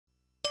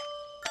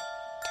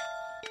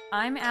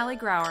I'm Allie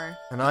Grauer.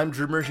 And I'm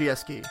Drew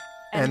Merzieski.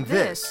 And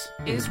this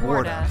is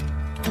Warda.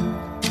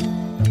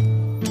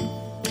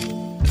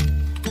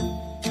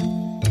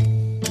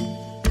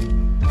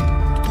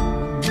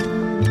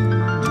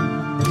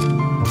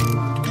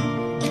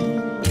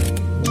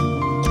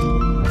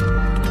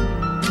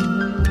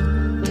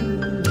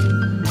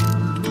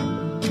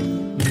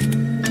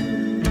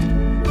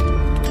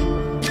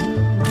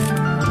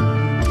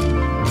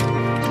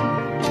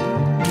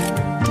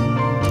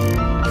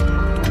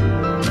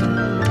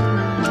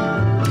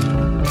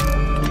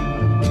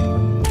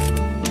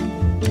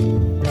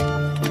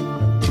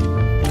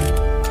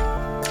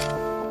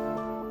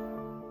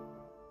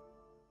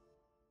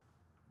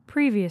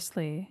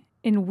 Previously,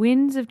 in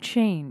Winds of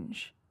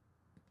Change.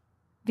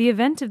 The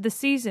event of the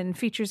season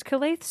features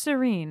Calaith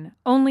Serene,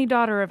 only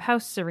daughter of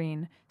House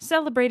Serene,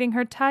 celebrating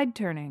her tide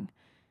turning.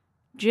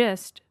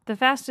 Gist, the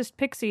fastest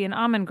pixie in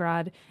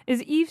Amengrad,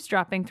 is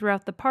eavesdropping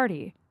throughout the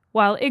party,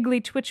 while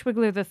Iggly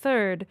Twitchwiggler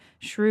III,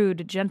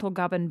 shrewd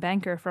gentle-goblin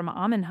banker from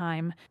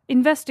Amenheim,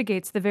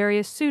 investigates the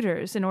various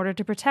suitors in order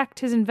to protect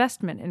his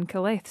investment in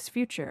Calaith's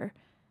future.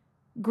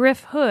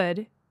 Griff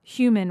Hood,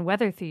 human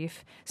weather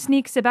thief,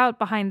 sneaks about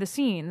behind the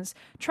scenes,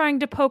 trying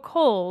to poke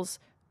holes,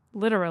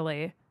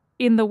 literally,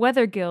 in the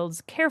Weather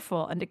Guild's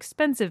careful and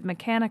expensive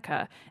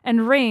mechanica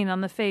and rain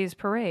on the Fae's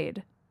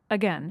parade.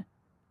 Again,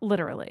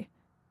 literally.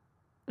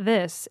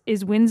 This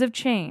is Winds of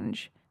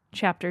Change,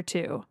 Chapter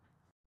 2.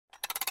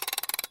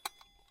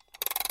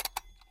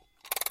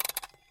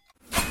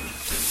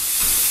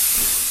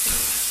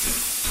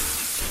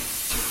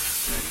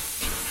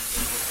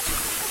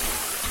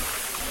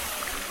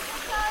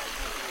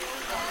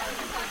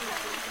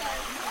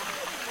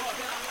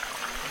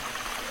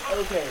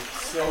 Okay,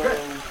 so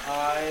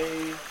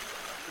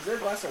is there a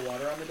glass of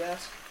water on the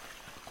desk?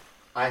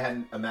 I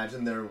hadn't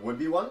imagined there would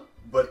be one,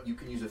 but you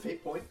can use a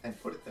fate point and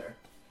put it there.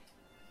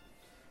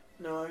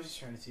 No, I was just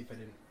trying to see if I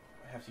didn't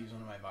have to use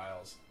one of my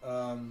vials.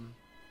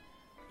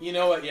 You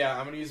know what? Yeah,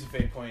 I'm gonna use a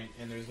fate point,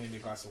 and there's gonna be a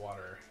glass of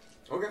water.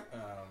 Okay.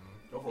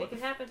 Go for Make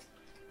it happen.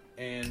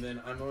 And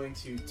then I'm going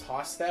to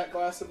toss that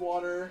glass of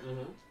water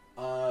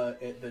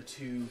at the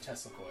 2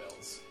 Tesla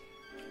coils.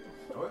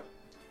 Okay.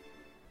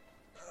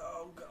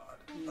 Oh god.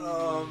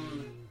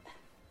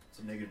 It's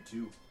a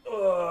 -2.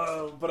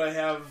 But I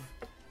have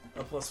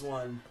a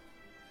 +1.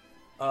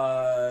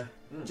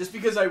 Just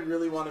because I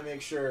really want to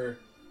make sure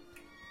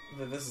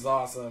that this is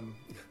awesome.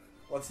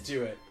 Let's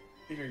do it.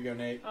 Here you go,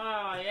 Nate.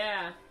 Oh,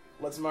 yeah.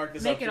 Let's mark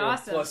this Make up it to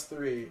awesome. a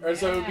 +3. Or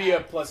so it would be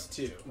a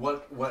 +2.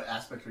 What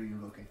aspect are you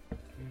invoking?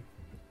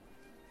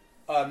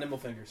 Nimble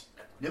fingers.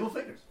 Nimble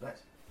fingers.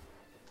 Nice.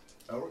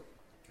 Oh.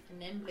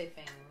 Nimble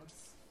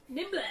things.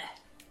 Nibble.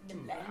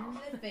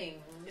 Nimble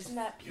things. Isn't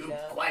that You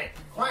PETA?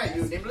 quiet,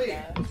 you nimbly.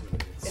 Yeah.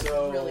 It's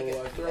So really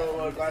good. I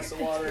throw a glass of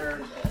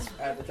water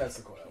at the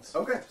Tesla coils.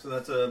 Okay, so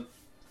that's a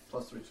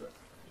 +3, sorry.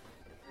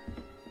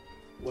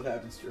 What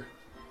happens, Drew?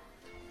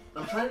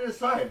 I'm trying to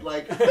decide,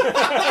 like,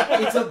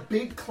 it's a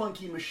big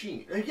clunky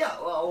machine. Yeah,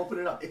 well, I'll open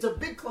it up. It's a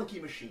big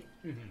clunky machine.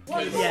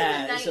 What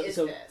Yeah, night so- is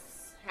so-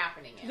 this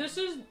happening in? This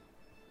is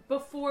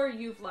before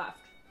you've left.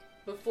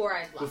 Before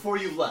I left. Before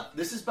you left.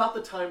 This is about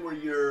the time where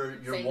you're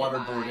Say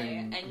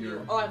waterboarding. goodbye, and your...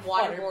 I'm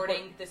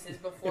waterboarding. This is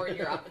before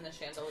you're up in the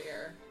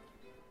chandelier.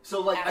 So,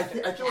 like, I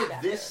After. feel like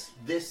After.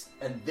 this,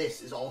 and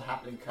this is all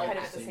happening kind Kind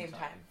of of at the same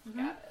time.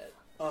 Got it.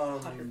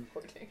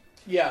 Underreporting.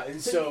 Yeah,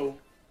 and so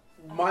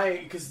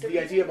because the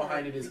idea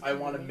behind it is I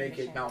want to make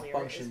it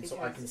malfunction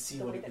so I can see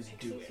what it was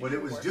doing. What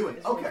it was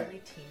doing.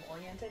 Okay.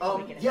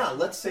 Yeah,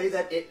 let's say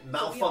that it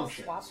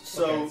malfunctions.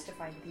 So,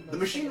 the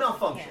machine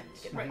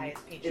malfunctions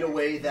in a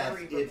way that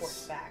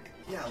it's...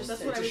 Yeah, Just it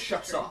that's what I just was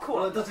shuts picturing. off. Cool.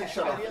 Well, it doesn't Okay.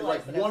 shut I off. realized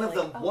Like, that I one was of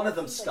them, like, one of oh,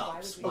 them this is like,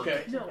 why stops. would we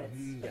Okay. do No. this?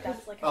 But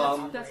that's like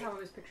That's how I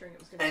was picturing it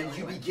was going to And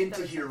you begin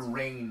to hear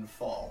rain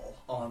fall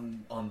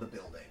on the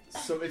building.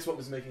 So it's what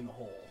was making the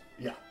hole.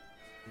 Yeah.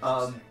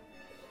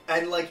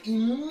 And, like,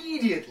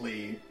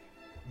 immediately,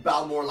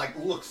 Balmore, like,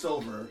 looks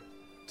over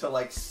to,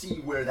 like,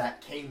 see where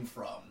that came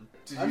from.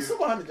 Did I'm you... still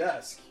behind the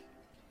desk.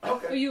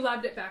 Okay. Oh, you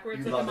lobbed it backwards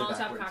You like a lobbed it Molotov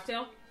backwards.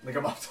 cocktail? Like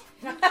a Molotov.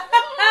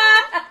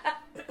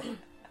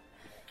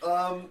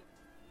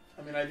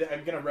 I mean,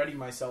 I'm gonna ready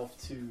myself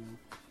to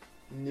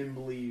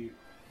nimbly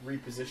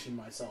reposition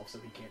myself so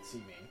he can't see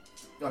me.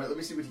 Alright, let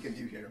me see what he can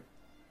do here.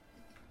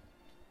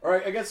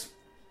 Alright, I guess,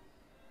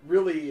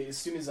 really, as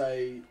soon as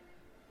I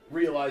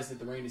realize that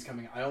the rain is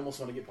coming, I almost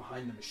want to get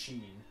behind the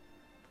machine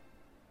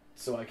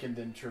so I can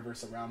then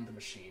traverse around the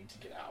machine to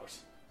get out.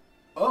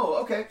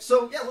 Oh, okay.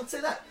 So, yeah, let's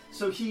say that.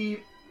 So he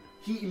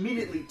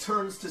immediately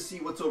turns to see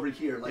what's over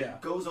here. Like, Yeah.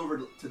 goes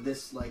over to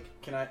this, like...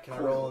 Can I Cool.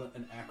 roll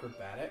an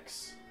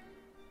acrobatics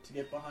to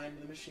get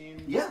behind the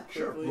machine? Yeah,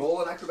 sure. quickly?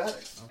 Roll an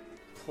acrobatics.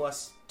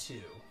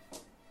 +2.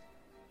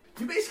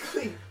 You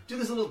basically do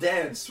this little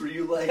dance where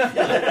you, like,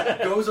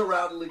 goes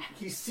around, like,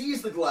 he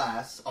sees the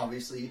glass,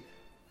 obviously,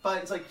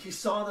 finds, like, he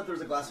saw that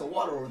there's a glass of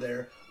water over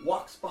there,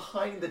 walks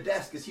behind the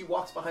desk. As he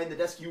walks behind the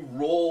desk, you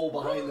roll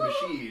behind the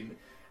machine.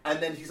 And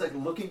then he's, like,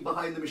 looking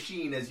behind the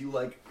machine as you,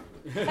 like,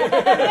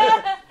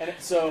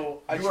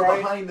 So I You are try.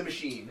 behind the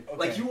machine. Okay.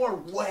 Like you are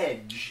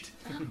wedged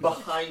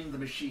behind the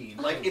machine.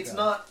 Like Oh, it's God.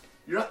 not.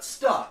 You're not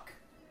stuck.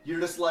 You're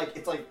just like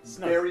it's like It's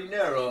not- very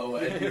narrow,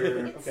 and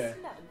you're Okay.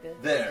 Not good.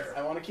 there.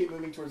 I want to keep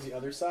moving towards the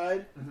other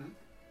side.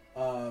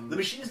 The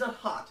machine is not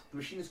hot. The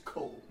machine is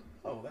cold.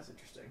 Oh, that's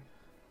interesting.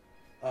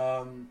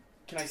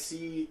 Can I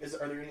see?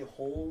 Are there any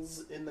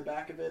holes in the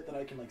back of it that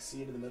I can like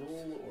see into the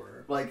middle,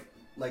 or Like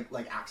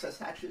access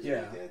hatches. Yeah. Or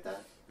anything like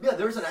that. Yeah,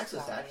 there's an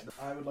access hatch.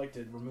 I would like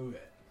to remove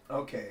it.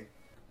 Okay,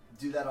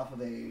 do that off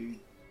of a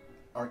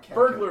arcane.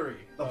 Burglary.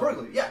 A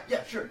burglary. Yeah,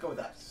 yeah, sure. Go with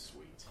that.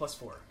 Sweet.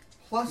 +4.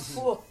 Plus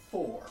 4.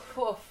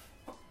 Poof.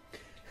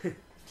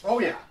 Oh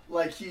yeah,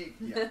 like he,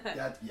 yeah.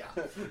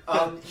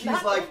 He's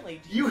Not like only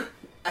do you,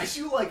 as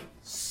you like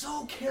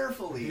so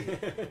carefully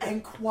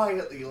and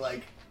quietly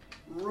like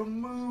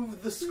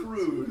remove the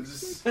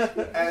screws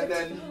and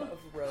then Of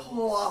roads.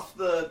 pull off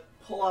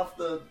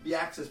the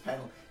access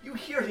panel. You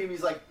hear him.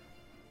 He's like,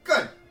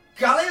 "Good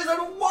golly, there's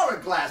a water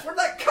glass. Where'd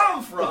that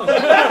come from?"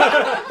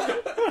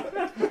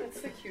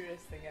 That's the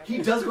cutest thing ever. He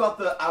does go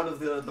out of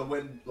the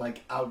wind,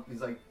 like out. He's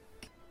like,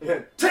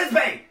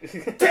 "Tisbane,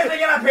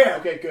 get up here."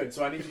 Okay, good.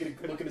 So I need to get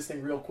a look at this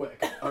thing real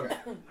quick. Okay.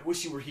 I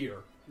wish you were here.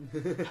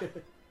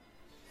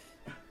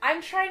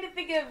 I'm trying to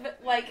think of,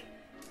 like,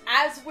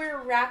 as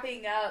we're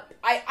wrapping up,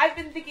 I've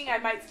been thinking I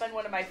might spend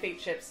one of my fate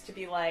chips to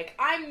be like,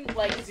 I'm,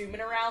 like, zooming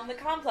around the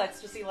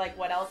complex to see, like,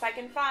 what else I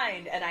can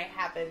find, and I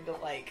happen to,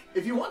 like,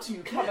 If you want to,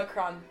 you come can.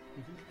 across...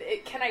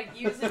 Can I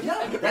use it Yeah,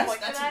 as a that's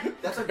point for that?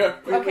 that's a great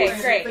Okay, way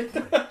to great.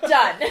 think.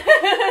 Done.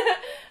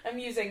 I'm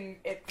using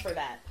it for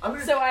that. I'm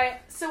gonna-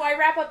 So I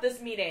wrap up this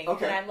meeting,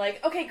 Okay. and I'm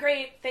like, okay,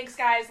 great, thanks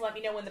guys, let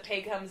me know when the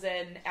pay comes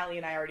in. Allie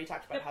and I already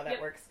talked about how that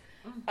Yep. works.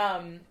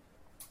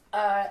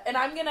 And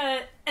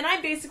I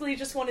basically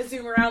just want to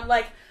zoom around,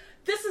 like,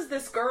 this is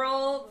this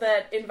girl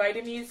that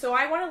invited me, so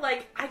I want to,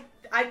 like,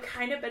 I've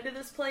kind of been to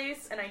this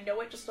place, and I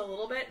know it just a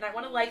little bit, and I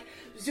want to, like,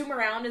 zoom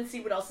around and see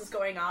what else is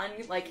going on.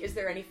 Like, is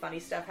there any funny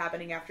stuff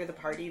happening after the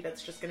party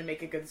that's just going to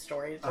make a good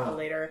story to tell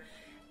later?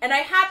 And I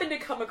happen to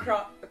come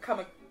across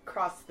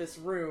this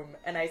room,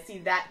 and I see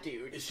that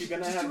dude. Is she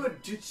gonna Just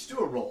have? do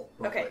a roll.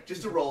 Real Okay. quick.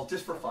 Just a roll,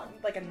 just for fun.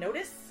 Like a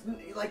notice?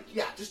 Like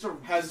yeah, just a.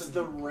 Has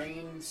the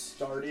rain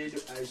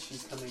started as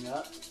she's coming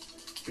up?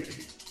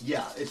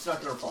 Yeah, it's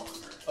not gonna fall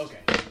on her.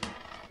 Okay.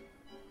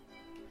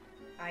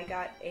 I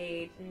got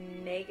a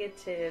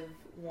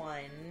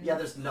 -1. Yeah,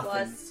 there's nothing.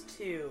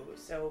 +2,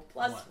 so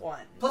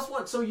 +1.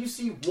 +1, so you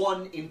see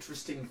one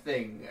interesting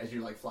thing as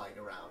you're like flying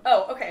around.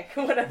 Oh, okay.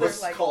 Whatever.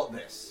 Let's Like, call it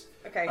this.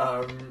 okay.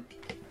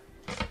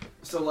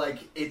 So like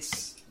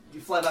it's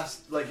you fly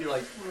past like you're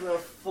like I'm gonna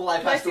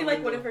fly Do I past see the like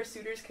one window. of her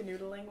suitors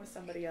canoodling with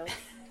somebody else?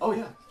 Oh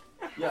yeah,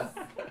 yeah.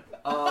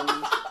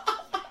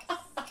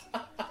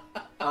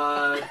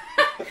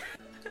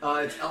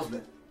 It's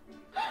Elsbeth.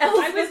 I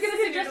was gonna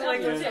suggest canoodling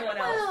with Elsa, someone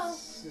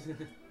else.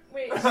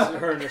 Wait.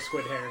 Her and her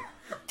squid hair.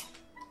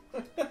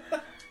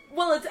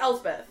 Well, it's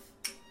Elspeth.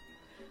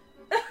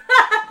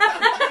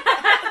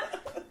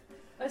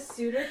 A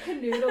suitor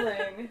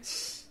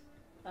canoodling.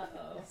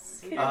 Uh-oh.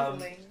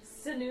 Canoodling.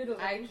 Sanoodling.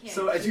 I can't.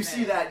 So as you do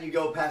see it. that, you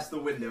go past the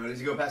window, and as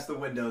you go past the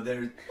window,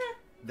 there's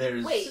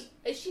Wait,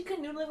 is she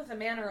canoodling with a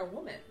man or a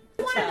woman?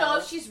 I want to Tell. know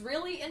if she's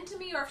really into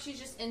me or if she's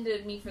just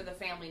into me for the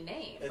family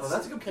name. It's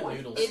that's a good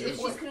point. canoodle If soup.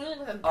 she's canoodling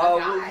with a we'll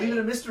guy, leave it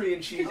a mystery,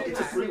 and it's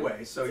a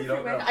three-way, so you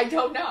don't know. I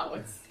don't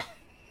know.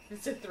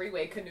 It's a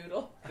three-way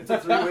canoodle. It's a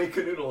three-way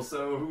canoodle,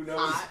 so who knows?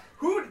 Hot.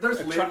 There's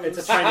It's limbs,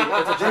 a triangle.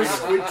 It's a there's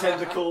triangle. squid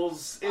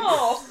tentacles. It's,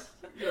 Oh.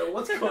 you know,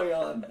 what's going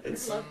on?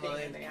 It's Love being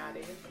like in the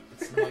Addy.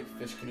 it's like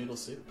fish canoodle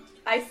soup.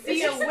 I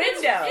see a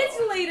window. It's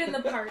late in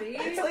the party.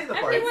 It's late in the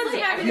party. Everyone's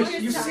having a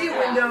good You time. see a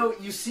window,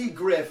 you see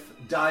Griff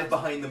dive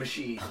behind the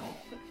machine.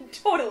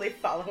 Totally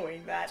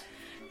following that.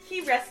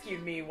 He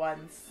rescued me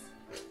once.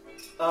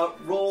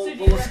 Roll So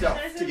do a you stealth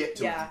recognize to him? get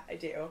to Yeah, him. I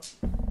do.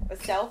 A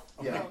stealth?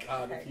 Oh Yeah. my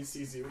god, Okay. if he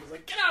sees you, he's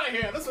like, get out of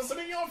here! This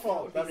wasn't your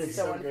fault. That'd be It's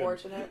so good.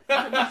 unfortunate.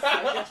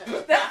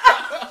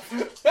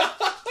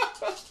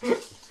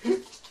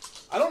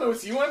 I don't know,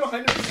 it's you. I'm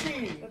behind a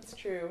machine. That's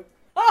true.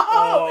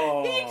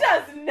 Oh, Oh. he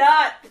does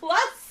not.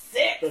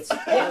 +6. That's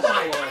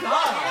I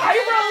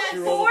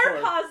You rolled rolled 4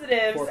 four-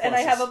 positives, four and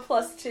I have a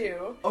pluses.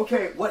 +2.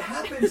 Okay, what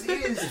happens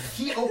is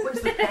he opens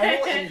the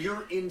panel and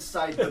you're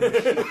inside the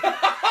machine.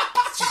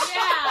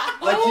 Yeah.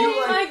 Like Oh you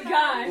like my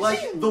gosh.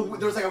 like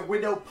there's like a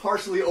window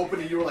partially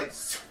open and you were like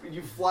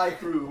you fly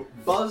through,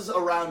 buzz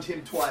around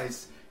him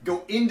twice,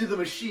 go into the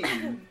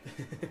machine.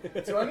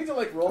 Do I need to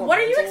like roll? a What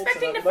are you mental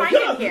expecting to that- find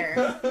in here?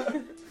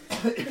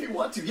 If you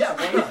want to, yeah,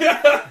 why not?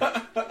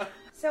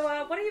 So,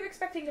 what are you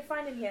expecting to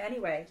find in here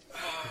anyway?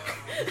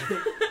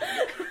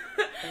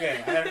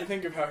 Okay, I have to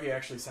think of how he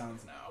actually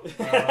sounds now.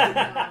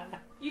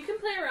 You can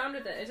play around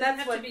with it. It doesn't That's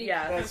have what- to be.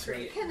 yeah, that's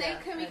concrete. Can we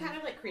Yeah. kind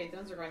of like create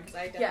them as we're going? Because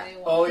I Yeah.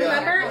 definitely Oh, want yeah. to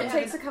Remember, Yeah. it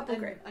takes a couple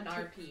an, great. an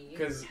RP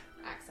Because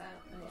accent.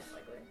 Most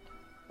likely.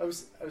 I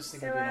was So,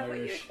 thinking of being what are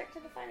you Irish.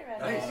 expecting to find around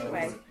Nice. here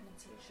anyway?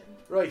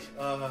 Right.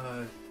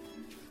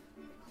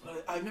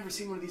 I've never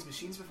seen one of these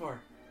machines before.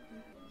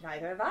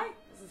 Neither have I.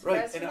 This is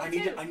Right, best and for I me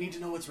need too.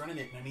 to know what's running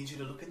it, and I need you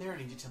to look in there, and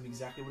I need you to tell me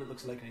exactly what it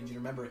looks like, and I need you to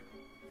remember it.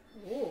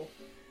 Ooh,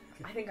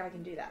 I think I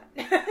can do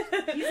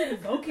that. He's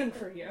invoking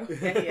for you. Yeah,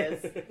 he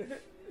is.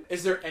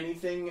 Is there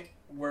anything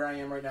where I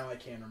am right now I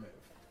can remove?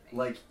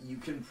 Like, you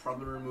can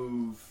probably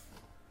remove...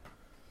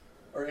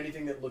 Or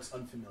anything that looks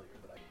unfamiliar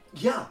that I...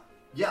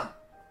 Yeah.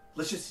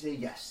 Let's just say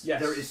yes.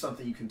 Yes. There is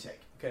something you can take.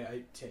 Okay,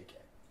 I take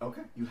it.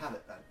 Okay, you have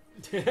it then.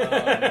 So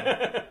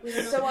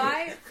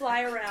I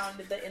fly around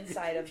the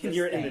inside of In this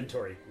your thing,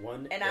 inventory,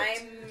 one. and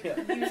hit.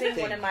 I'm using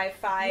one of my You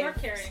 5 are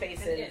carrying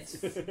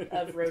spaces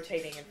of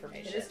rotating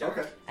information. It is dark.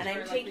 Okay. And I'm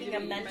Or, like, taking a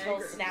beginning mental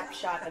Meg or-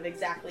 snapshot of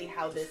exactly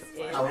how this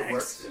is, How it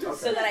works. Okay.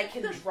 so that I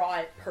can draw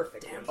it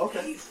perfectly.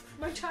 Okay.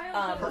 My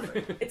child.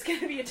 Perfect. It's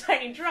going to be a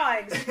tiny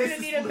drawing, so you're going to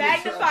It's need a little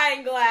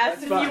magnifying glass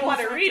That's if fine. you want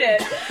to read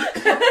it.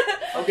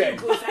 Okay.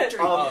 As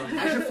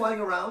you're flying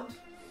around,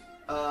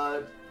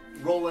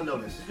 roll a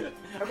notice.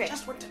 Okay.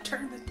 Just went to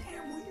turn the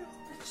damn wheel.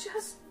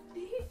 Just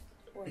need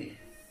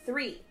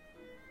 3.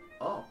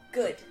 Oh,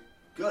 Good.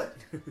 good.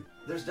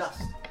 There's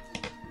dust.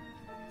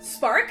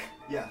 Spark?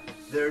 Yeah,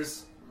 there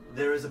is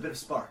a bit of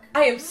spark.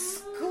 I am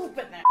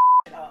scooping that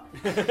up.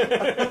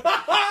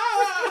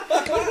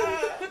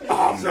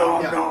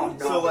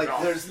 So like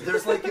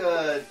there's like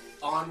a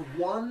on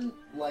one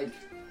like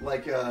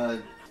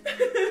so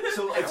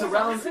it's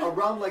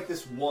around like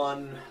this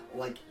one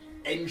like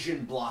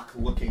engine block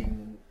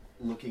looking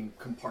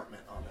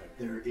compartment on it.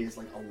 There is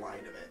like a line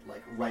of it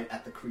like right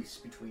at the crease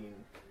between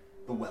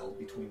the weld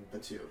between the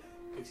two.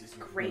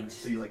 Great.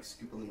 So you like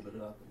scoop a little bit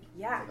up. And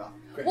Yeah. take off.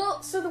 Great.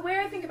 Well, so the way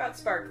I think about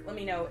spark, let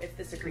me know if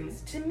this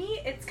agrees. To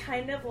me, it's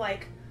kind of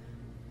like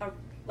a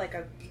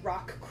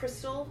rock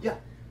crystal. Yeah.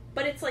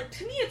 But it's like,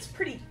 to me, it's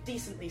pretty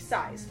decently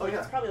sized. Oh, Like, yeah.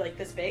 It's probably like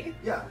this big.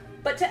 Yeah.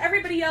 But to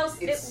everybody else,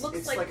 It's it looks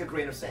it's like a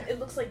grain of sand. it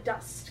looks like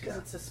dust because Yeah.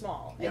 it's so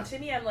small. Yeah. And to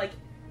me, I'm like,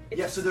 it's,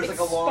 Yeah. So there's like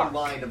it's a long spark.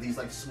 line of these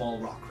like small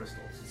rock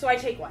crystals. So I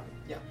take one.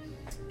 Yeah.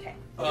 Okay.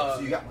 Okay, so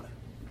you got one.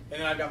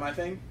 And then I've got my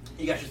thing.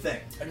 You got your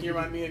thing. Can you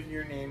remind me of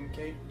your name,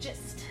 Kate?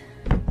 Just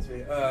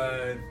Sweet.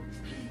 Alright,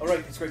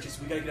 that's great,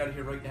 Jason. We gotta get out of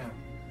here right now.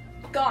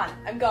 gone.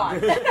 I'm gone.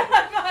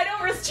 I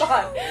don't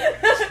respond.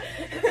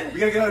 We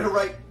gotta get out of here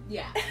right.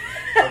 Yeah.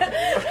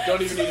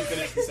 Don't even need to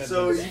finish the sentence.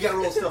 So you gotta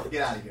roll stuff to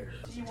get out of here.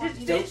 Did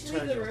Don't you turn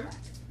leave the your room?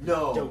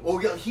 No. Don't. Oh,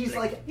 yeah, he's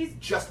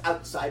just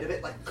outside of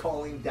it, like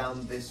calling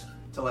down this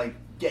to like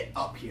get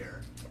up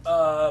here.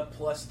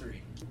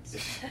 +3. You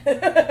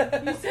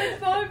said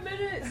 5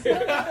 minutes. Has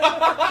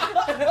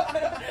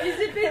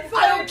it been 5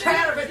 I don't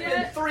care if it's minutes been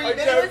yet? 3 I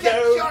minutes. don't Get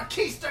know. your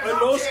keysters I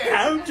up lost here.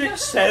 count at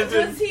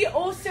 7. Does he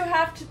also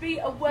have to be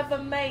a weather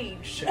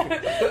mage?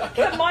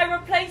 Can my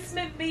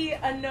replacement be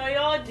a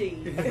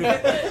Nayadi?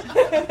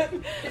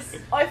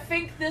 I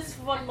think this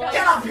one might.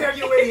 Get up here,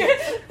 you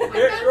idiot! I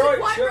found a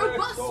quite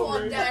robust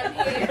one down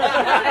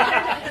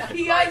here.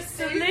 He has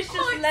delicious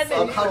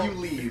lemon. How do you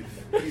leave?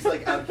 He's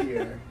like out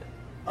here,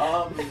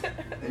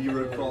 and you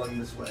were crawling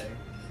this way.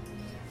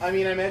 I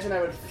mean, I imagine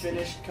I would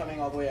finish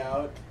coming all the way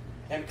out,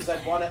 and because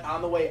I'd want to,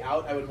 on the way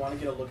out, I would want to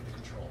get a look at the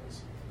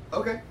controls.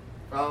 Okay.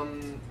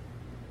 I'm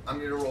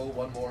gonna roll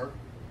one more.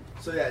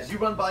 So yeah, as you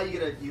run by, you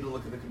get a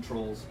look at the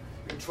controls.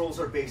 Controls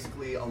are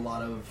basically a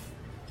lot of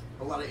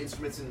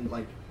instruments, and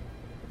like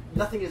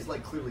nothing is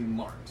like clearly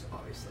marked.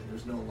 Obviously,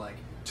 there's no like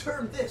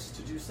turn this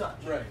to do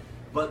such. Right.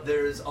 But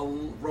there's a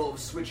row of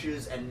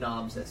switches and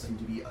knobs that seem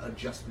to be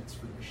adjustments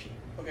for the machine.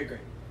 Okay, great.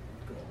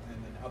 Cool.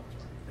 And then out the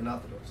door. And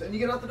out the door. So, and you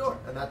get out the door,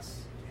 and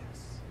that's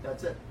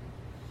it.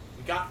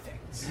 We got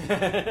things.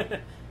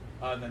 Then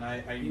I'm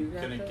gonna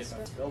get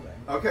back to building.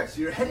 Okay, so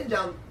you're heading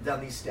down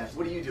these steps.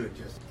 What are you doing,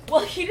 Just?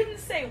 Well, he didn't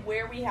say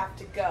where we have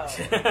to go.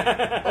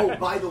 Oh,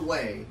 by the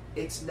way,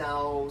 it's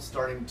now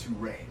starting to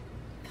rain.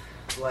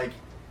 Like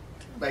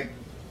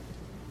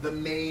the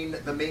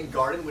main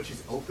garden, which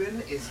is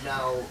open, is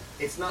now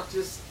it's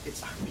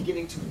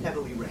beginning to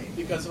heavily rain.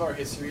 Because of our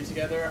history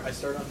together, I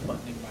start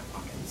unbuttoning my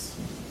pockets.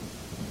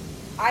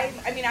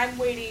 I'm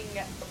waiting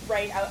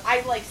right out.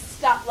 I like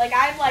stop, like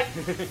I'm like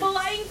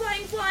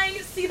flying,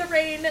 see the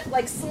rain,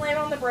 like slam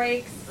on the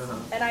brakes,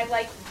 and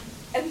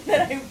and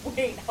then I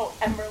wait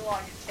however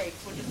long it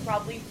takes, which is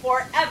probably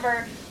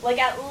forever, like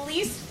at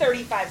least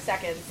 35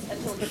 seconds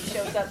until he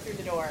shows up through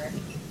the door.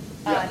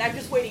 Yeah. And I'm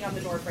just waiting on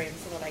the door frame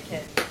so that I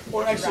can.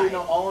 Or hitch a actually, ride.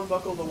 no, I'll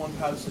unbuckle the one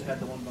pouch that had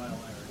the one vial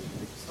iron.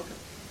 Okay.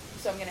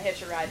 So I'm gonna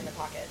hitch a ride in the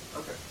pocket.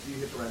 Okay. So you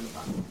hit the random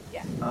pocket.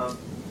 Yeah.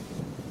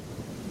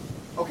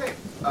 Okay.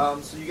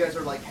 So you guys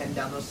are like heading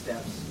down those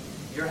steps.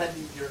 You're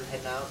heading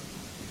out.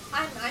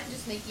 I'm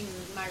just making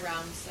my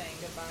rounds saying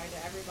goodbye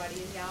to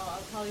everybody, and now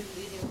I'll probably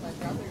be leaving with my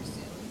brother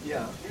soon.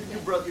 Yeah. Your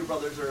brothers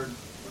We're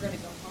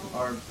gonna go home.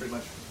 are pretty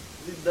much.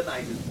 The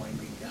night is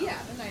winding down. Yeah,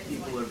 the night is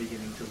People winding are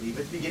beginning to leave.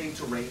 It's beginning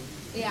to rain.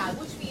 Yeah,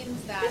 which means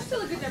that There's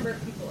still a good number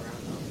of people around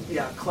though.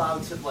 Yeah,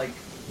 clouds have like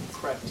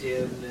crept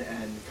in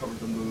and covered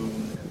the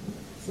moon.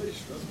 It's like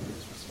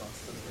Strasbourg's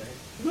response to the day.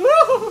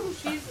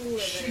 She's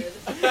livid.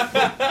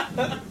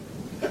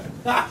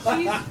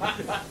 She's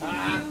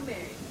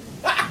fuming.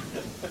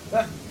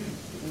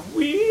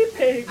 We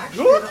pay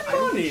Actually, good I don't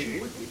think money. she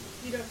would be.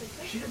 You don't think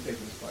so? She didn't pay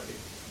for this party.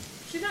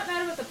 She's not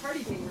mad about the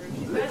party being ruined.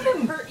 She's mad that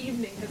her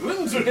evening has been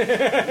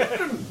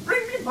Linton,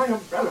 bring me my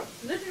umbrella.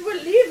 Linton,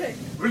 we're leaving.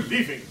 We're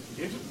leaving.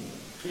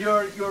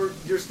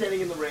 You're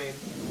standing in the rain.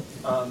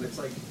 It's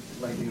like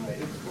lightning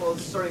rain. Well,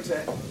 it's starting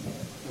to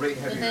rain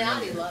The heavier.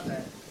 Nayati love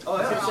it. Oh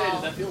I was yeah. gonna say,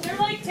 does that feel They're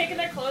weird? like taking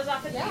their clothes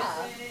off and Yeah,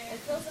 dancing. it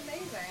feels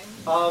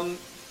amazing.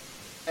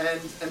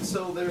 And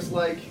so there's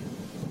like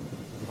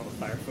All the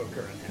fire folk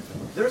are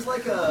unhappy. there's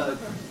like a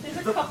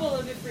There's a couple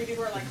of the Ifriti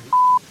who are like,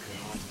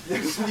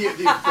 there's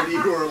the pretty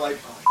who are like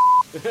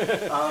get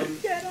out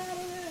of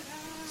there.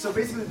 so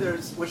basically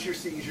there's what you're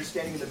seeing is you're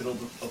standing in the middle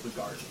of the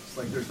gardens.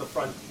 Like there's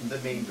the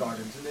main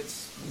gardens, and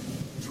it's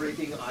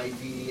draping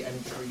ivy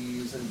and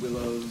trees and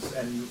willows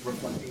and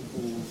reflecting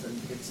pools, and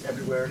it's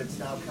everywhere, and it's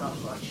now kind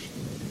of hushed,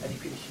 and you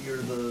can hear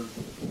the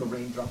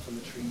raindrops on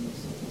the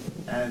trees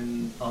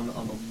and on the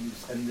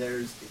leaves. And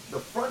there's the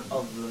front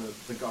of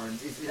the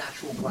gardens is an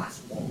actual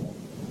glass wall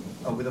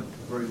with a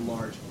very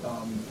large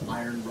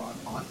iron rod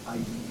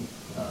ivy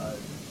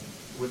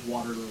with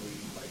water lily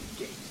like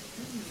gate,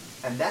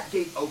 and that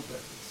gate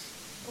opens.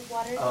 A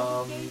water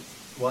gate?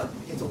 What?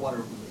 It's a water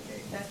lily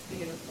gate. That's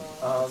beautiful.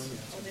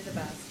 Only the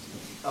best.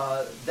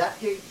 That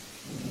gate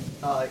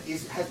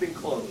has been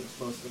closed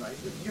most of the night.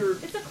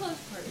 It's a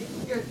closed party.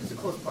 Yeah, it's a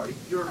closed party.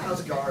 Your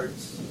house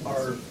guards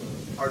are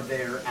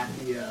there at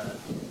the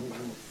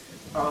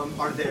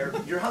are there.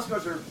 Your house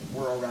guards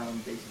were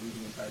around basically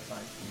the entire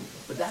time.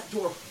 But that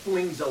door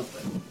flings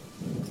open.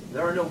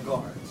 There are no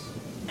guards,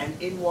 and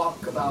in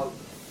walk about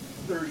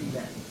 30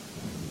 men,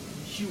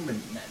 human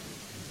men,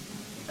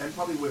 and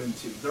probably women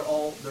too.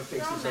 Their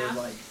faces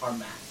are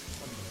masked.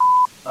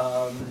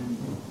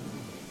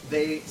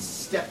 They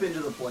step into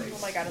the place.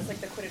 Oh my god, it's like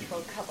the Quidditch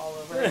World Cup all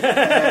over.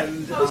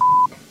 And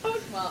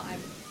Well, I'm.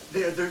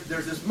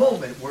 there's this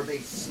moment where they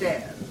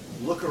stand,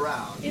 look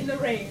around In the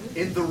rain.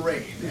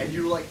 and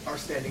you like are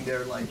standing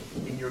there like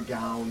in your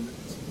gown,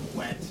 it's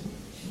wet.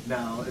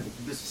 Now it's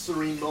this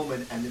serene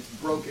moment, and it's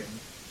broken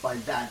by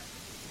that,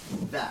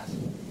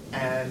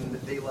 and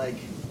they like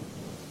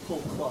pull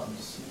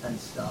clubs and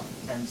stuff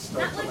and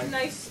start Not to like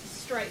nice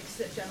strikes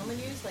that gentlemen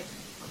use, like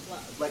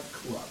clubs. like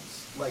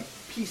clubs, like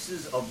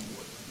pieces of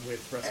wood.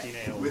 With rusty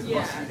nails. With Yeah.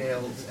 rusty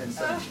nails and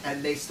such,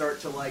 and they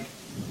start to like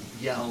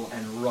yell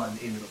and run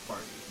into the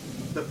party.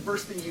 The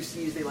first thing you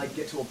see is they like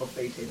get to a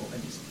buffet table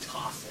and just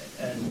toss it,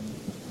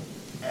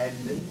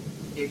 and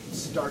it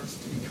starts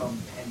to become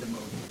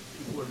pandemonium.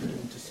 People are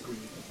beginning to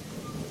scream,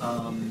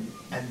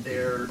 and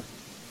they're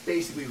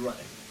basically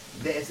running.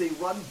 As they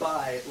run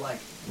by,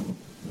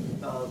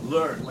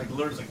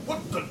 Learn's like,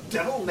 what the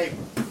devil? And they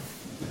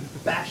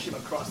bash him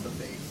across the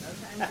face,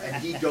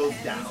 and he goes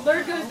down.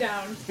 Lurd goes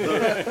down.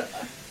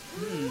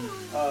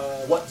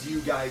 What do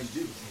you guys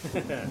do?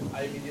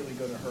 I immediately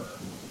go to her.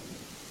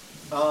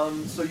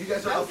 So you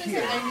guys are I up was gonna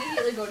say, here. I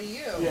immediately go to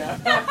you. Yeah.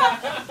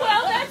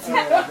 Well, that's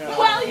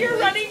while you're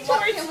running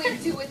What towards can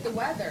we do with the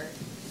weather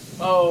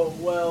Oh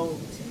well,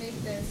 to make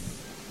this?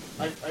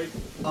 we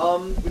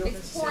don't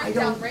It's pouring I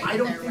down don't, rain I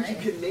don't there, think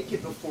right? you can make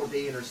it before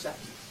they intercept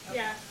you.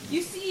 Yeah.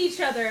 You see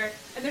each other,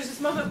 and there's this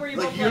moment where you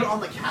Like both you're like, on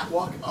the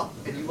catwalk up,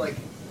 and you like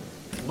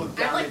look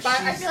down, I'm like and by,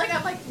 I she's, feel like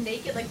I'm like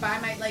naked, like by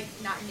my like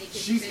not naked.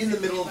 she's in the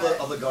middle physically,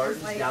 of the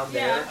gardens like, down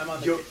yeah. there. I'm on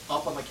the You're ca-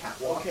 up on the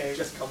catwalk. Okay.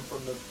 Just come from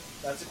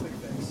That's a quick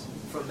fix.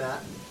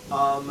 that.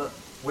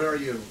 Where are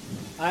you?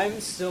 I'm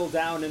still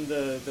down in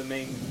the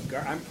main.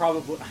 I'm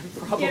probably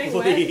Getting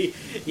wet?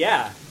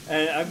 yeah.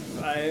 And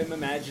I'm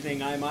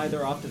imagining I'm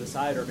either off to the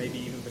side or maybe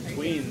even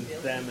between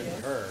them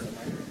and her.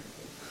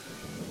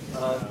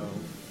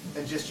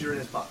 And just you're in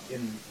his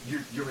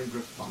you're in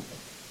Griff's pocket.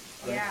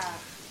 Yeah.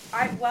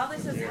 While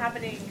this is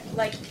happening,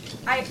 like,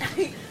 I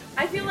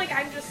feel like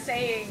I'm just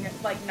saying,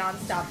 like,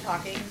 nonstop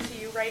talking to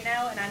you right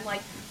now, and I'm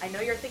like, I know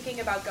you're thinking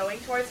about going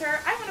towards her.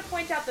 I want to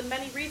point out the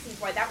many reasons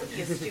why that would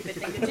be a stupid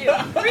thing to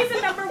do.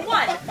 Reason number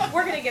one,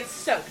 we're going to get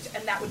soaked,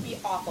 and that would be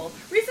awful.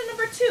 Reason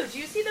number two, do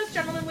you see those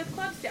gentlemen with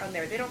clubs down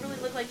there? They don't really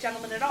look like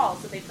gentlemen at all,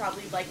 so they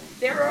probably, like,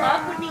 their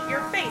club would meet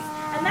your face.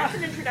 And that's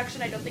an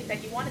introduction I don't think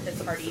that you want at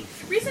this party.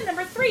 Reason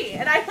number three,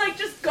 and I'm, like,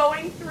 just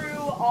going through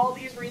all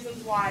these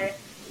reasons why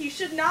he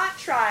should not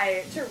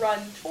try to run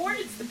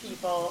towards the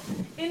people.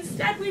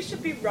 Instead, we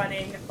should be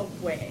running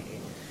away.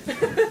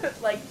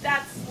 Like,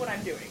 that's what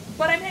I'm doing.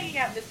 But I'm hanging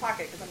out in this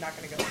pocket because I'm not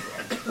going to go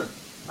anywhere.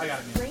 I got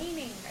it. It's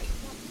raining.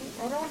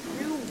 I don't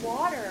do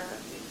water.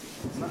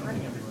 It's not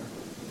raining everywhere.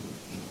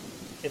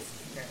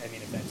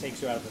 If that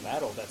takes you out of the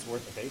battle, that's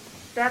worth the bait.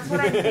 That's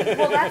what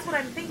that's what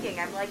I'm thinking.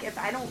 I'm like, if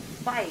I don't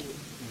fight,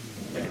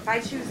 like if I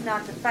choose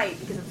not to fight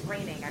because it's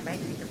raining, I might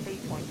take the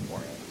fate point for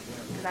it.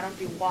 Because I don't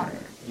do water.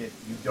 Yeah,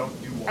 you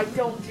don't do water. I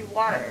don't do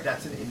water.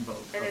 That's an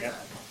invoke. And of it's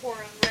that.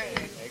 pouring rain.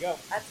 There you go.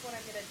 That's what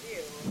I'm going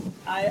to do.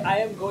 I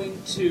am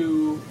going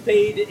to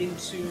fade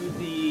into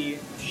the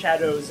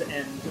shadows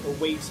and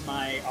await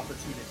my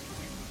opportunity.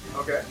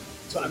 Okay.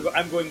 So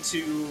I'm going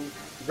to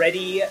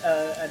ready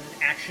an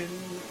action.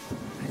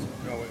 I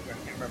don't know. I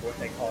can't remember what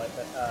they call it,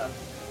 but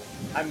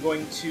I'm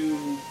going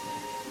to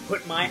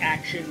put my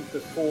action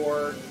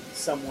before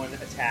someone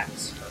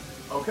attacks her.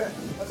 Okay.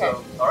 Okay.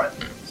 So, all right.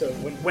 So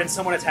when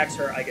someone attacks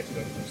her, I get to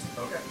go first.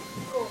 Okay.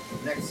 Cool.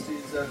 Next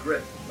is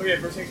Grit. Okay,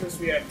 first things first,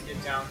 we have to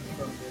get down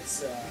from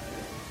this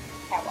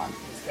Catwalk.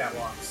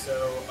 catwalk.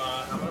 So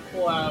I'm gonna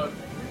pull out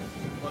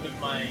one of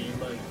my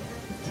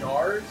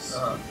jars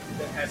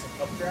that has an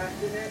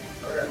updraft in it,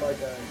 or like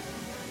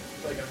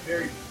a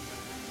very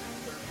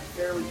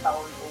fairly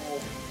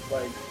powerful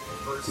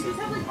person. Does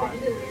it have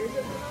bandoliers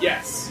at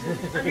Yes.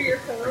 under your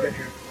coat?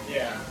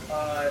 Yeah.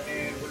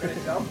 And we're gonna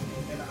jump,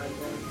 and I'm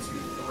going to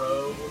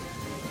throw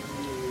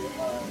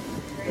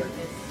the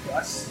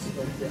gust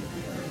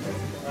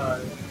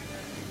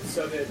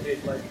so that it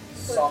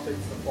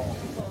softens the fall.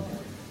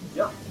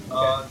 Yep.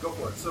 Go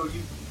for it. So I'm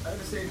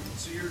gonna say,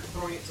 so you're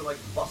throwing it to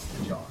bust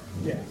the jar.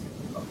 Yeah.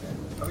 Okay.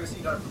 I'm gonna say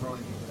you don't have to roll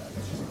anything for that.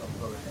 That's just gonna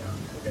throw it down.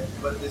 Okay.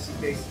 But this is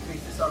based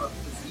on a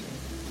physique.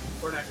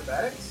 For an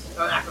acrobatics?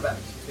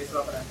 Acrobatics. Based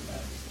off an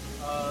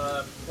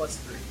acrobatics.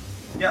 +3.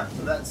 Yeah.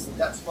 So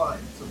that's fine.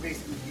 So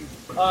basically you.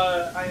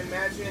 I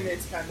imagine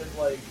it's kind of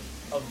like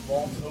a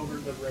vault over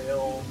the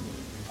rail,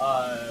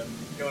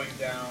 going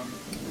down,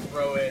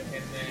 throw it,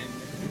 and then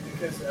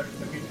because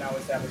we've now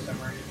established I'm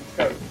wearing a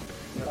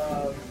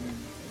coat.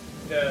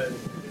 There's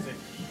a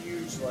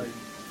huge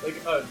like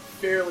a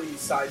fairly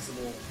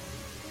sizable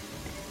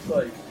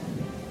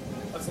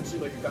essentially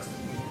like a gust of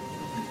wind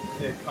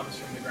that comes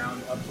from the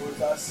ground up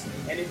towards us,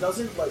 and it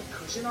doesn't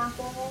cushion our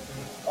fall.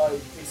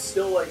 It's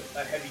still a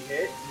heavy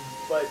hit,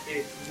 but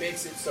it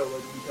makes it so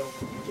we don't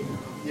get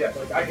Yeah.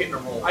 I hit and a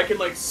roll. I can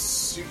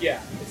it's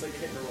like a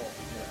hit and a roll.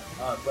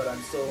 Yeah. But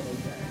I'm still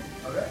okay.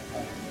 Okay.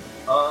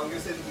 I'm gonna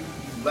say that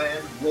you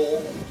land,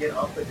 roll, get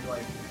up, and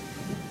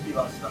keep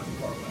us not too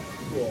far away.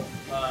 Cool.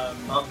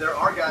 There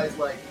are guys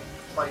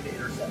trying to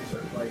intercept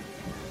or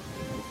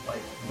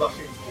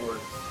rushing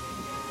towards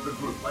the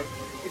group.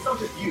 It's not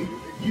just you.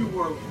 You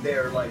were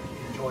there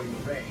enjoying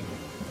the rain.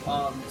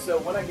 So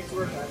when I get to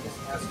her, can I just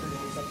ask her to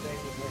do something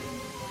and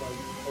then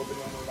open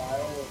one more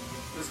vial?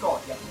 Just call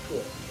it. Yeah.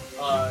 Cool.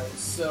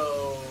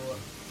 So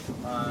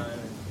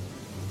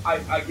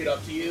I get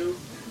up to you.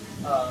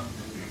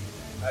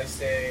 I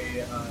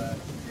say,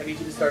 I need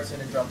you to start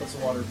sending droplets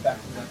of water back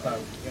from that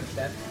cloud. You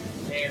understand?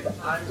 And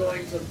I'm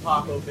going to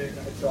pop open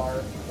a jar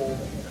of cold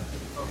air.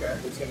 Okay.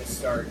 It's going to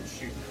start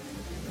shooting.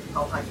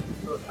 How high can you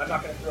throw it? I'm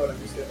not going to throw it. I'm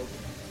just going to open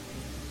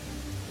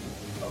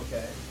it.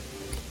 Okay.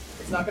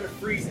 It's not going to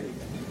freeze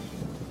anything.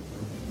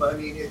 But I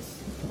mean, it's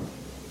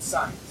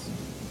science.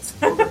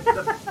 well,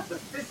 the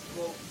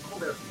physical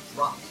cold air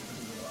drops.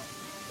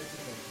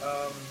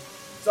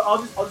 So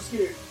I'll just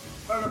get it.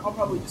 I'll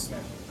probably just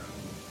smash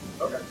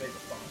it. Okay.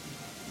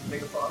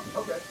 Make a fog.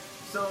 Okay.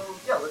 So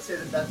yeah, let's say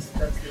that's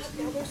just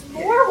you. There's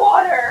more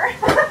water!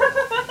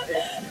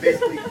 It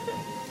basically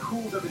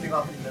cools everything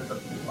off and there's a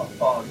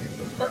fog in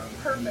the ground.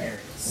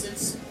 Perfect.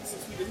 Since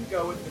we didn't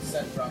go with the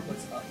set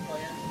droplets up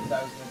plan, because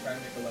I was going to try to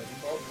make a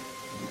lightning bolt,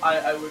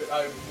 I would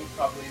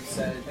probably have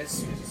said, as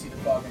soon as you see the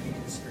fog, I need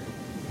you to scream.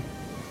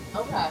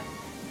 Okay.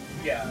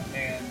 Yeah,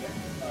 and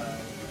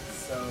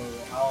so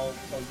I'll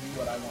tell you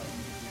what I want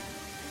you to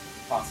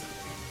do. Possibly.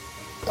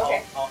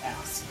 Okay. I'll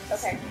ask.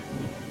 Okay.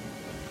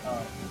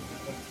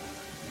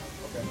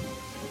 Okay.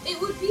 It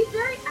would be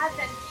very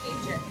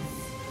advantageous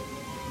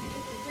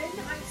if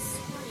when I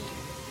scream.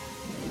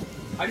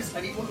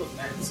 I need one of those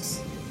masks.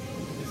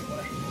 Is what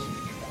I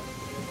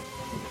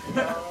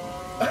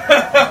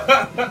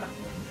need.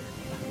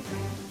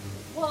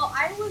 Well,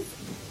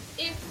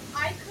 if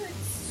I could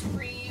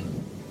scream,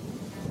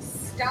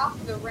 stop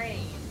the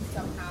rain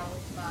somehow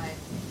with my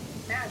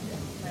magic.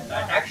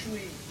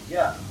 Actually,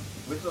 yeah.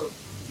 You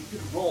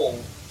could roll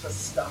to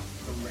stop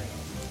the rain.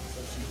 So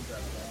she can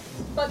drive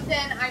it. But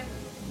then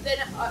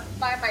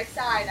by my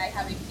side I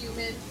have a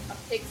human, a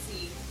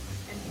pixie,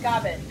 and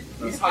Gavin.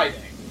 He's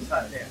hiding. He's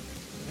hiding. Yeah.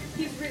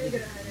 He's really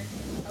good at hiding.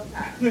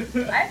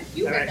 Okay. I have a I'm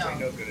human actually though.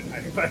 no good at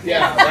hiding, but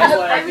Yeah, that's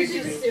why I I was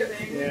think just you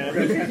assuming. Yeah.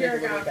 We're gonna You're a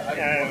try to guy.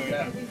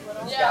 yeah. He's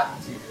little. He's Yeah.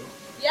 gotten to you.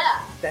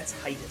 Yeah. that's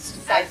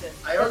heightest. Sizes.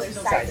 I honestly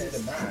Those don't are see the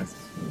sizes. mask.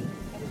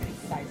 Everybody's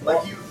sizes.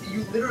 Like you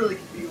literally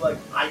could be like,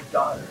 I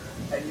got her,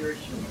 and you're a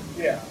human.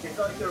 Yeah. It's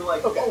not like they're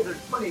like, oh, there's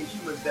plenty of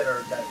humans that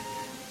are that,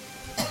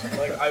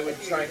 Like I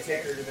would try and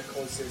take her to the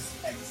closest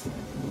exit.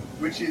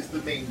 which is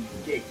the main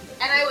gate.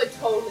 And I would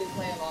totally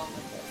play along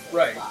with this.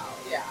 Right. As well.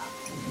 Yeah.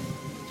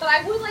 But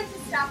I would like to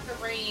stop the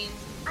rain.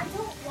 I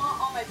don't want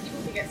all my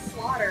people to get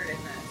slaughtered in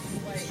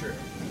this. Like, True.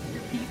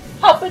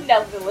 how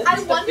benevolent.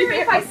 I wonder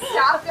if I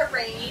stop the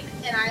rain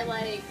and I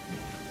let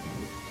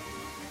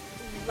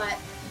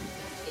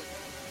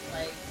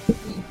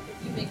if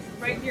you make some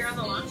Right here on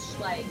the launch?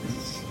 like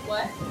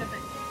what?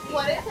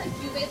 What if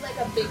you made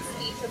a big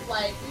speech of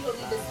we don't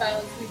need this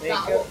violence, we've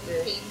got what we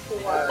came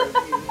for.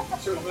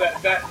 So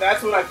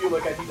that's what I feel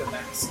like I need a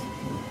mask.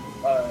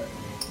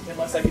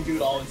 Unless I can do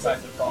it all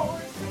inside the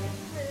fog.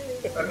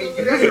 I mean,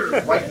 you guys are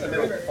right in the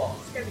middle of the fog.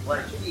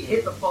 Like you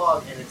hit the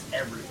fog and it's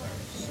everywhere.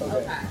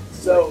 Okay.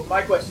 So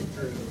my question,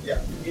 Drew,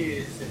 Yeah.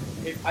 is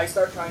if I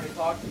start trying to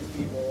talk to these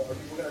people, are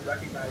people going to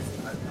recognize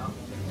that I'm not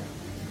one of them?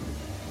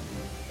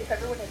 If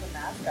everyone has a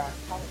mask on,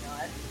 probably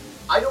not.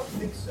 I don't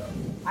think so.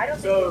 I don't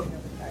So, think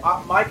we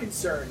can my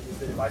concern is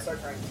that if I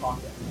start trying to talk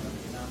to everyone,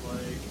 and I'm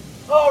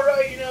like, all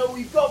right,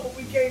 we've got what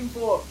we came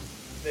for,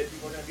 that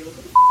people are going to be like,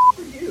 what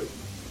the f*** are you?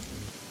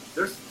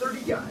 There's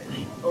 30 guys,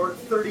 or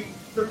 30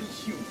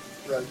 humans,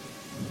 Right.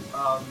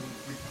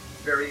 with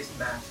various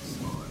masks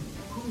on.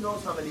 Who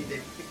knows how many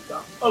they've picked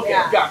up? Okay,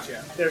 Yeah.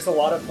 gotcha. There's a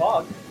lot of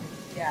fog.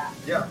 Yeah.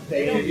 Yeah.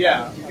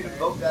 Yeah. You can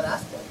invoke that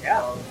aspect.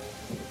 Yeah.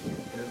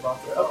 There's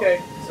lots of Okay,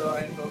 so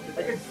I invoked it.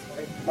 I guess,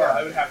 Yeah,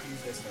 I would have to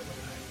use this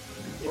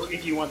though,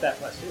 If you want that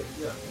 +2.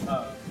 yeah.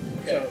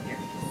 okay.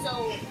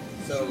 So,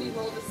 So, should we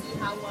roll to see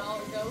how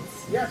well it goes?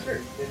 yeah, sure.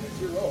 Then it's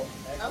your roll.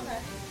 Okay.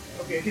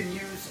 Okay. You can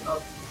use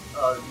a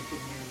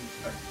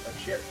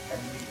chip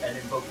and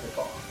invoke the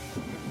fog.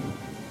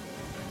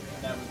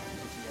 And that would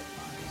put you at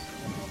 5.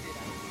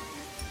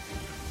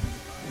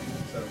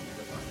 So,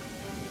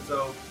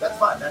 so that's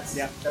fine. That's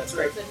Yeah, that's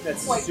great.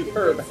 That's Quite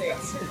superb.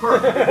 convincing.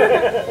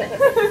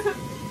 Perfect.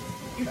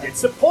 You did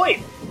some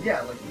point.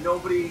 Yeah, like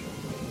nobody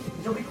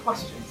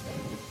questions that.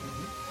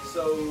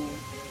 So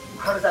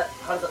how does that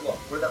look?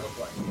 What does that look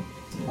like?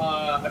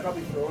 I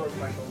probably throw her over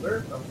my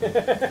shoulder.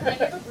 Can I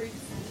give a brief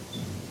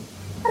speech?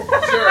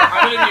 Sure,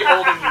 I'm gonna be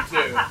holding you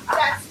too.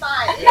 That's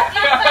fine.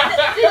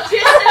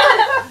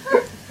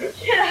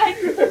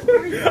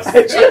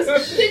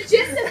 The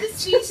gist of the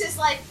speech is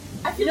like,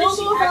 I feel No like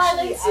she more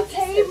actually violence, you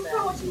came came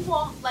for what you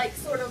want, like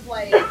sort of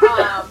like,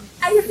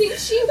 I think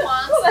she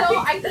wants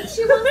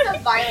the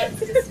violence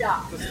to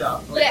stop. To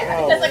stop. Yeah,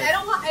 Oh. because like I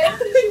don't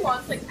think she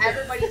wants like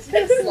everybody to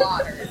get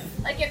slaughtered.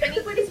 Like if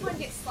anybody's going to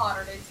get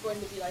slaughtered, it's going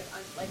to be like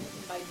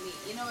by me.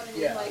 You know what I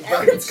mean? Yeah. Like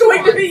Right. It's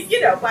going to be,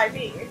 by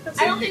me.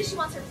 I don't think she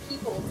wants her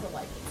people to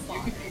like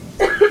get You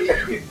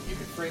slaughtered. could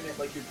frame it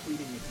like you're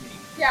pleading with me.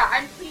 Yeah,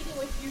 I'm pleading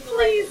with you to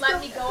Please like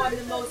let don't me go. I'm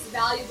the most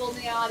valuable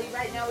Neati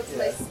right now. It's Yeah.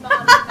 my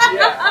spawn.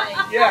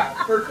 Yeah. Yeah,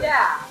 perfect.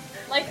 Yeah.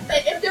 Like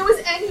if there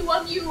was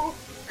anyone you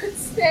could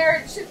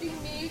spare, it should be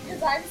me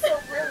because I'm so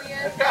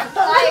brilliant.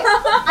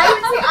 I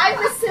would say I'm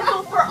the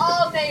symbol for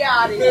all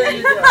Neati. There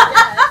you go.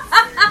 Yes.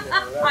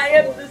 I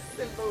am the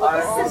symbol I'm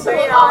of also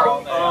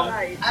Neati.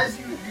 Neati. As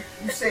you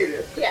say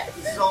this, Yes.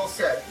 this is all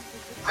said.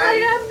 I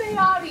am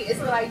Neati is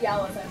what I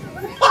yell at them.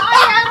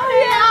 I am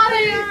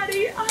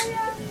Neati. I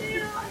am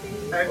Neati.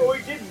 And We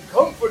didn't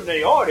come for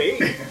Naardi.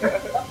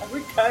 We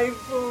came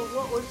for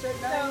what was that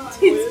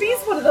name? He's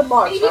one of the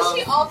marks. Maybe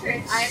she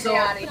altered. I am So-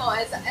 Neati. No,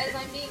 as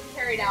I'm being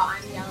carried out,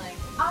 I'm yelling.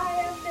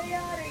 I am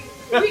Neati.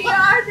 We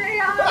are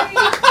Neati.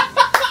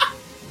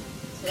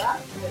 So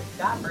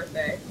that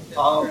birthday.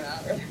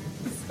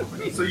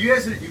 So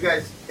you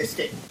guys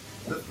escaped.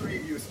 The three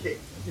of you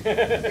escaped.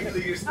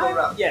 Technically, you're still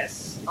around.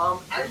 Yes.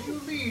 As you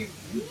leave,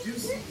 you do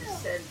see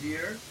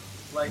Sandir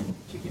like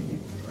kicking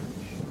people's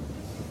trash.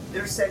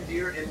 There's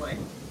Sandir in like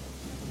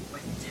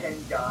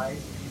 10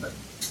 guys. He's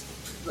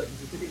like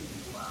really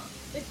loud.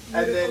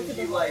 And then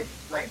he like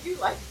I do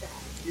like that.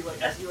 he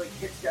like as he like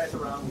hits guys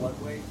around one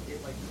way,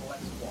 it like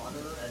collects water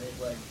and it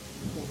like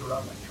pulls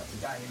around like cuts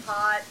a guy in.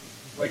 Hot.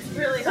 Like It's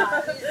really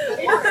hot.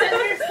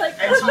 It's like,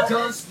 And he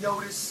does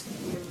notice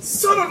him.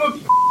 Son of a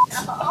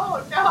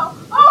oh no!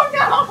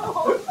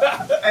 Oh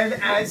no! And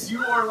as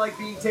you are like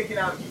being taken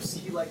out, you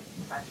see like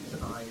patches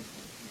of eyes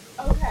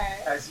Okay.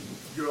 as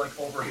you're like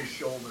over his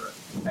shoulder,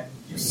 and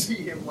you see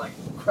him like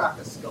crack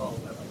a skull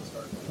and like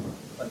start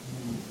like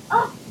move.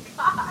 Oh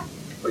god!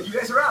 But you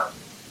guys are out,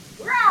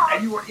 We're out.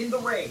 and you are in the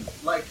rain.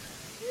 Like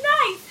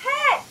Nice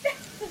hit!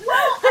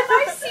 Well, if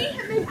I see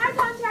him make eye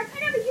contact, I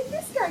gotta get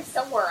this guy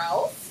somewhere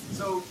else.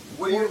 so,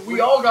 what do you? We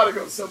all gotta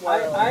go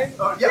somewhere else. I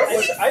Oh yeah. This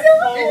what- is I still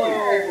follow.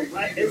 here.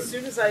 What are you doing? As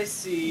soon as I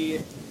see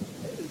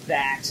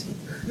that,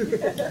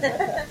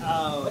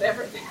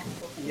 Whatever that.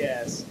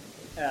 yes,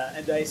 and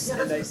I Yeah, that's a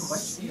good question.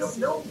 see You don't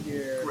know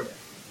here. Griff.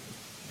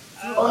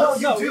 Oh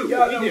no, you do.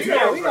 Yeah, You we do. do.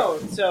 Yeah, we know.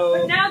 So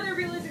But now they're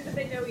realizing that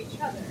they know each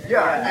other.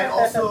 Yeah, and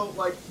also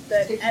like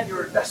That taking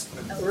your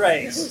investment.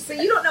 right, So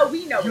you don't know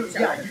we know You, each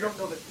yeah, other. you don't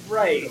know that.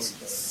 right. You know each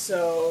other.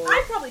 So,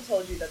 I probably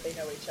told you that they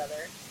know each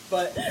other.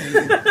 but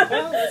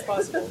well, that's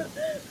possible.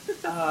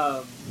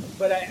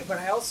 But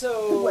I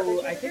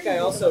also I think I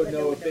also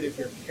know a bit of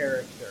your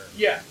character.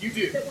 Yeah, you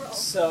do.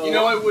 So You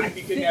know I wouldn't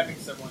be think- kidnapping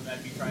someone.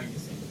 I'd be trying to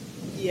save.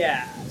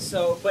 Yeah.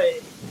 So, but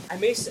I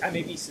may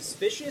be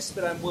suspicious,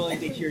 but I'm willing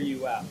to hear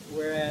you out.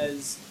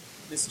 Whereas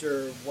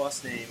Mr.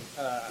 What's name,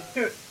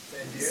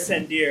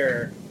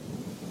 Sandir,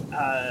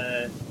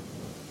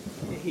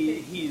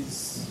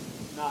 he's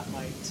not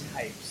my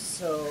type.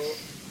 So,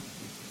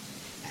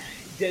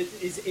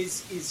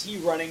 is he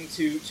running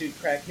to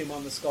crack him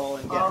on the skull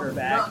and get her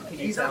back? Can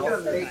you he's not tell?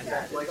 gonna make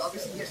that. Like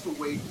obviously he has to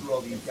wade through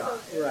all these guys.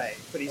 Right,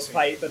 but he's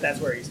Okay. But that's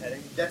where he's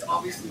heading. That's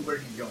obviously where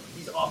he's going.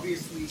 He's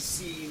obviously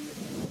seen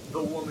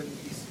the woman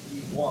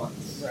he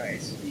wants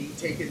Right. being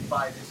taken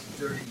by this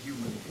dirty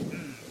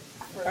human.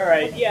 All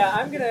right. Yeah,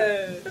 I'm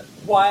gonna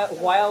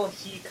while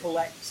he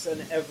collects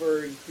an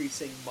ever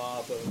increasing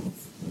mob of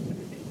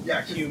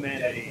Yeah, 'cause-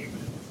 humanity,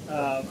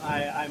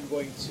 I'm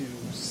going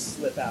to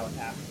slip out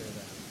after them.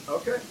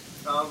 Okay.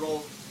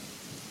 Roll.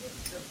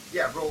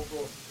 Yeah, roll.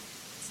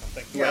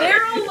 something. Yeah.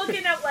 They're all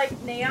looking at like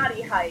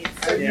Nayati heights,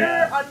 so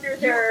Yeah. you're under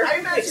their. I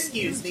imagine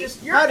Excuse me.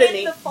 You're Pardon in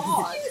me. the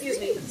fog. Excuse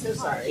me. I'm so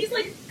sorry. He's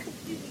like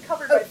completely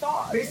covered by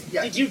fog. Basically,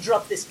 yeah. Did you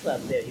drop this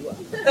club? There you are.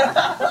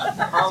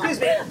 Um, Excuse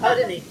me.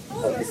 Pardon me.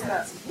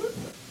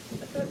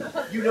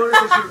 You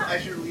notice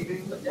as you're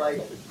leaving,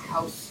 like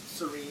House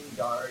Serene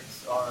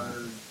guards are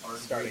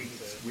Starting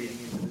reading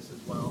into this as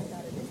well.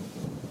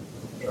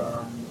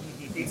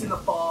 It's in the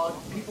fog.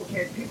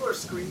 People are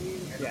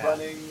screaming and Yeah.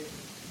 running,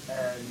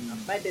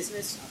 and My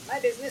business. My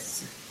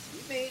business.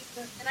 Excuse me.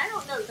 And I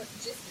don't know the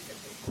gist of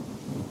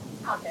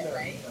it. Okay,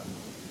 right?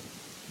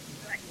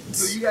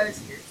 so you guys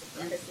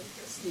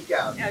sneak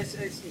out. I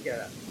sneak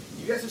out.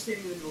 You guys are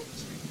standing in the middle of the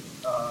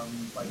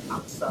street, like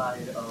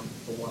outside of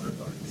the water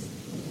guards.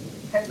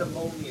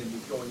 Pandemonium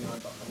is going on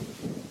behind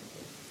you.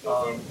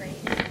 Is it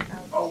raining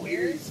out Oh,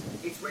 here?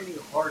 it's raining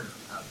harder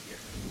out here.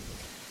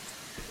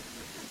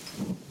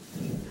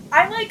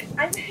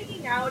 I'm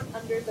hanging out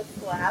under the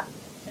flap,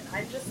 and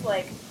I'm just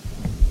like,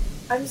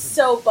 I'm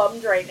so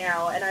bummed right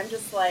now, and I'm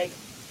just like,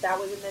 that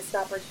was a missed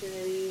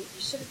opportunity. You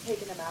should have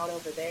taken him out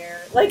over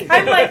there. Like,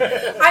 I'm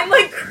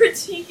like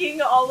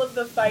critiquing all of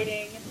the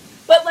fighting,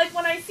 but like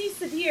when I see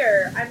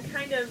Sadir,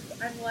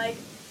 I'm like,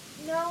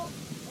 oh,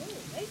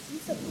 nice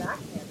use of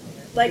backhand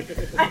there. Like,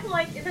 I'm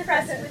like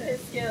impressed with his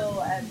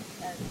skill and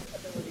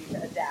ability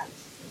to adapt.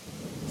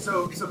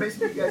 So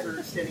basically, you guys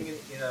are standing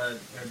in a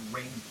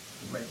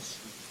rain-drenched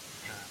street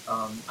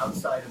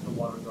outside of the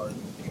water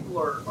garden. People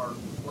are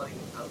flooding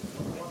out of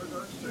the water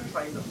garden. They're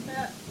trying to.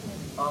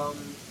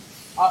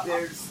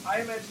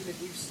 I imagine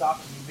if we've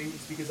stopped moving,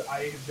 it's because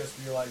I have just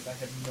realized I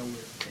have nowhere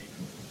to take.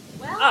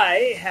 Well,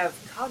 I have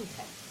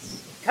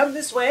contacts. Come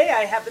this way.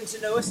 I happen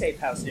to know a safe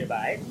house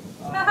nearby.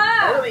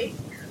 Follow me.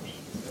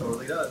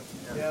 Totally does.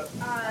 Yeah.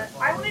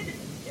 I wanted to.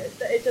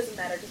 It doesn't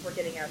matter because we're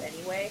getting out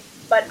anyway.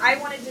 But I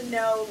wanted to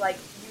know, like,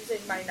 using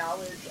my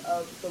knowledge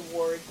of the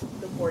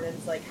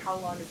wardens, like, how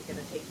long is it going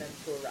to take them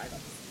to arrive?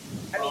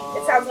 I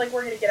mean, it sounds like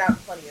we're going to get out in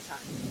plenty of time.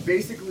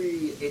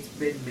 Basically, it's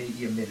been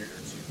maybe a minute or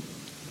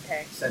two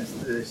Okay. since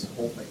this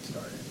whole thing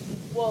started.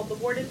 Well, the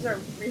wardens are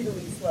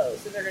really slow,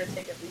 so they're going to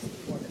take at least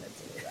 2 more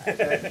minutes to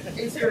arrive.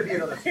 It's gonna be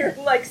another. They're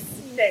like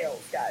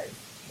snails, guys.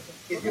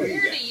 It's gonna be.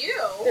 compared to you.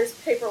 There's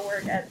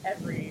paperwork at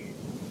every.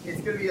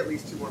 It's gonna be at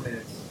least 2 more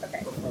minutes Okay.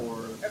 before.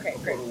 Okay,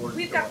 before great. the wardens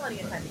We've go got up.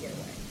 plenty of time to get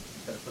away.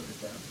 Gotta put this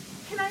down.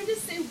 Can I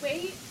just say,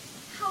 wait,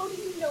 how do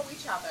you know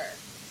each other?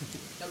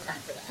 No time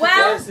for that.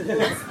 Well,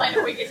 Let's find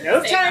a way to get to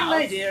No the safe time, house.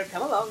 my dear.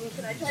 Come along.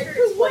 Can I try to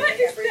What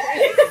explain is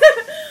everything?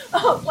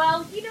 Oh,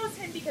 well, he knows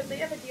him because they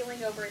have a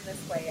dealing over in this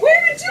way.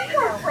 Where did They you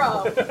come know-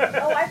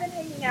 from? Oh, I've been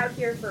hanging out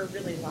here for a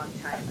really long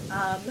time.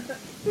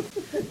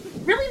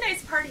 Really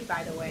nice party,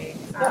 by the way.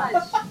 Gosh,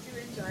 did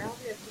you enjoy all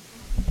the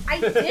I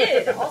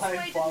did. Also, I'm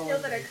I didn't following know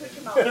that I you. could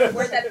come out here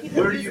where that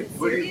people Where do use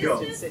you go?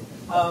 seriousness.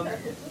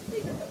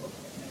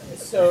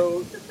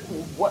 So,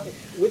 what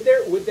would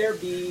there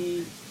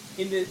be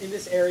in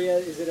this area?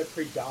 Is it a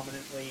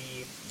predominantly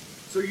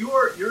So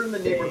you're in the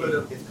neighborhood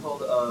of. It's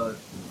called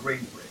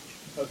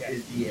Grangebridge. okay?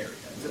 Is the area.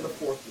 It's in the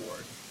 4th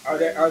ward.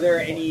 Are there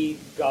any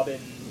Goblin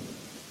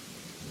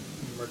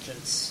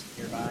merchants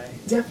nearby?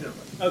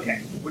 Definitely. Okay.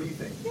 What do you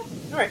think?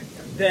 All right.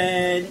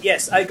 Then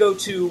yes, I go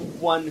to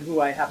one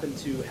who I happen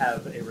to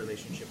have a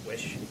relationship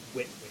with.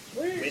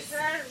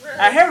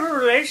 I have a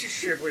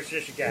relationship with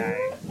this guy.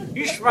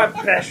 He's my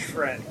best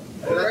friend.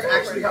 Well, that's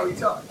actually how he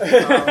talks. Can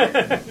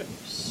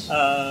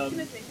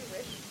this make me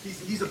wish?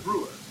 He's a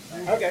brewer.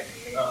 Okay.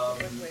 Um,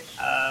 Wish.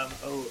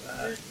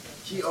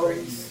 He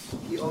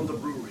owns a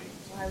brewery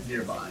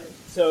nearby.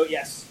 So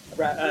yes.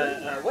 What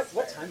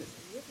time is it?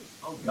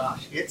 Oh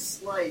gosh,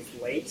 it's like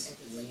Late.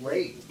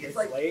 It's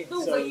like late.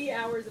 The So wee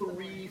hours of the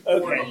morning. 3, 4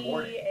 in Okay. the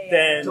morning.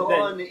 then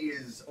Dawn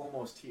is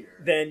almost here.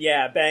 then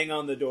yeah, bang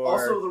on the door.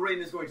 Also, the rain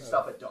is going to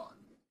stop at dawn.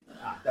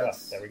 well,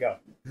 That's there we go.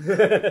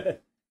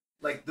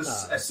 like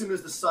as soon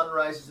as the sun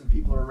rises and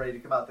people are ready to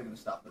come out, they're going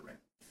to stop the rain.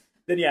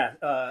 Then yeah,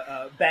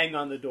 bang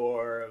on the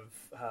door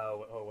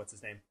of what's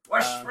his name?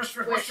 What's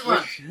you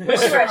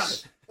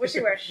want? Wishy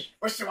wish.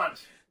 What's you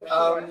want? His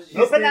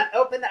Open name- up,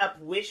 open up.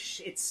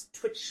 Wish, it's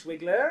Twitch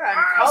Wiggler.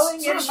 I'm calling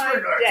in my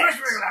debt.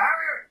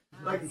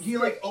 Like he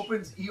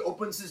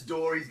opens his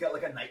door. He's got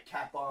like a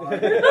nightcap on.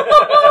 And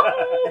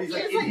he's He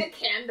like, has like a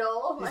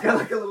candle. he's got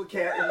like a little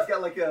cat. And he's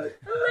got like a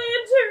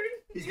Lantern.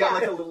 he's got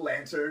like a little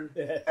lantern.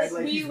 And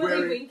like Wee he's Willy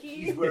wearing Winky.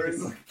 he's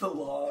wearing like the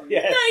long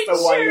Yes. the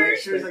white Shirt.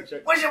 shirt. He's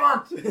like, what do you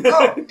want?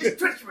 Oh, it's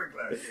Twitch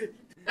Wiggler.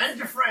 And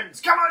your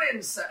friends, come on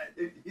inside.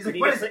 He's like,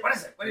 what is it? What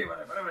is it? What do you want?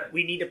 What do you want?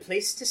 We need a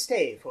place to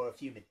stay for a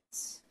few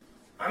minutes.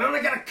 I'm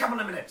only got a couple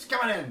of minutes. Come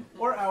on in.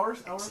 Or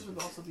hours. Hours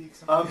would also be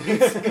acceptable.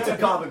 It's a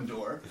goblin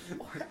door.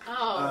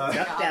 Oh,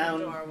 Duck God, down.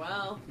 Door.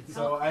 Well,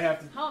 So I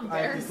have How to. I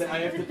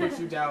have to put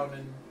you down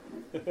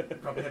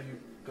and probably have you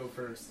go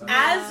first.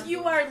 As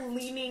you are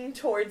leaning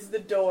towards the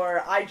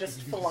door, I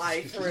just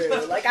fly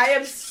through. Like, I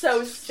am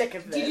so sick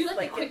of this. do you do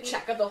like a quick getting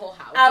check of the whole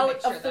house to out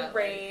make sure of the that,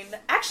 rain.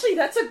 Actually,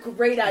 that's a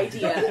great Like,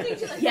 idea. don't you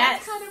think like,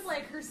 Yes. that's kind of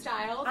like her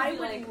style? To I be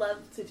would like, love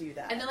to do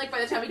that. and then like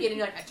by the time we get in,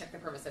 you're like, I check the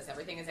premises,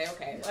 everything is a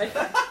okay. Like,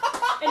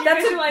 And you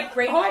That's guys a are like,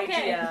 great okay.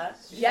 idea.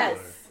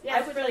 Yes. Yes, I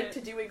would like brilliant.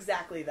 to do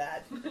exactly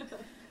that.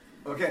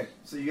 Okay,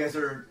 so you guys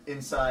are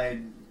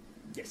inside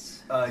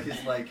Yes.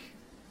 his, like...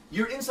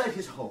 You're inside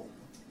his home.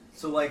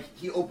 So, like,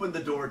 he opened the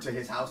door to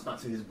his house, not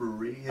to his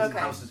brewery. His Okay.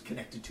 house is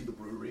connected to the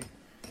brewery.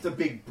 It's a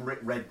big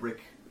red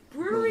brick.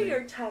 Brewery building.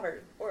 or tavern?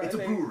 Or It's are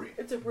a they- brewery.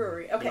 It's a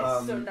brewery. Okay,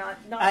 Um, so not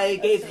I a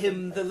gave service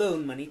him the place.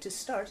 loan money to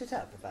start it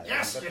up, if I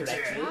Yes, remember you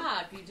did. correctly.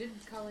 Ah, if you did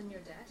call in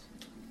your debt.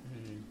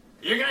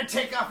 You're gonna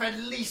take off at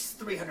least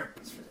 300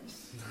 points for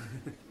this.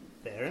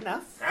 Fair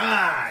enough.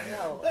 Ah, yeah.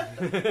 No.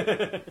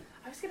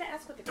 I was gonna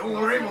ask what the Don't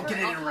worry, we'll get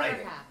it I'll in cover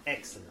writing. half.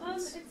 Excellent.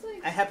 It's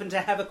like I happen to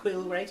have a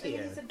quill right I think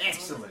here. it's a-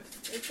 Excellent.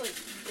 It's like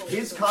gold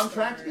His or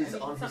contract silver. is I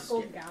mean, on it's his not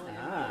gold skin. galleon.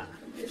 Ah.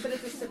 But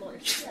it's a similar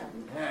ship.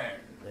 Hey.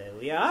 There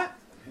we are.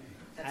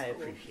 That's I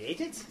cool.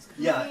 appreciate it.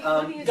 Yeah,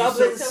 Money is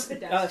Goblins so are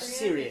pedestrian,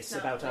 serious it's not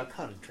about our like-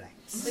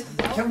 contracts. It's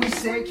Can we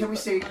self-employed,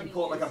 say but you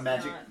pull out like a money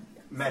magic is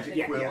magic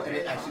Yeah, quill yeah, and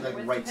it yeah. actually like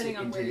With- writes it depending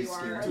on into where his you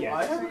skin? are. Do Yeah.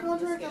 I have a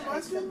contract on my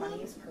The skin?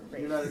 money is per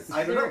You're race. not,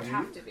 I don't There know, do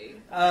have you? to be.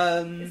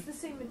 Um, It's the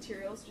same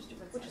materials, just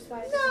different Which is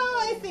sizes. why.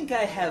 no, I think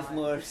I have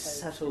more Because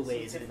subtle it's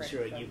ways of different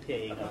ensuring from- you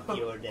paying off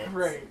your debts.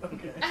 Great.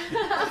 Okay.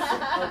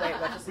 Oh wait,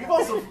 what just We've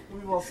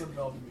happened? also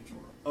developed a mutual.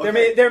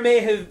 Okay.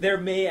 There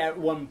may at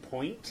one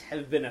point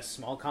have been a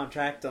small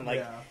contract on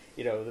Yeah.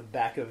 the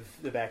back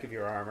of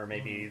your arm or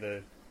maybe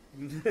the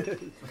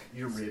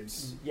Your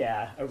ribs.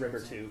 yeah, a rib or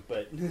two,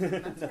 but That's where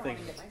I want nothing.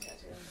 to get my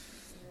tattoo.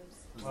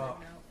 Wow.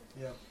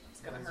 Yep.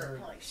 It's gonna Those hurt are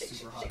to like shake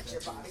super hot your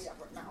tattoos. body up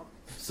or now.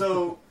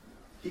 So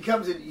he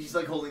comes in, he's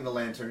like holding the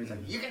lantern, he's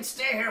like, you can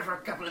stay here for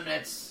a couple of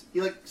minutes.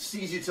 He like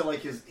sees you to like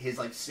his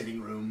like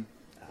sitting room.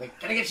 Like,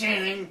 can I get you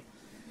anything?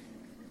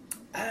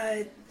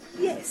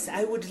 Yes,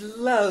 I would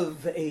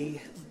love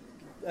a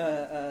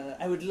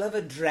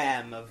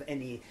dram of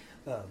any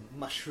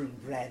mushroom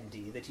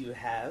brandy that you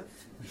have.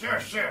 Sure.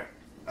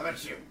 How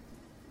about you?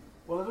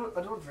 Well,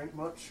 I don't drink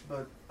much,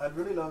 but I'd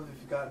really love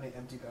if you got any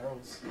empty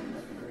barrels.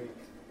 That'd be great.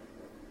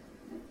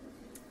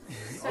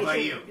 How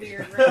about you?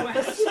 Weird Could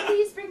request. you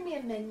please bring me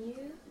a menu?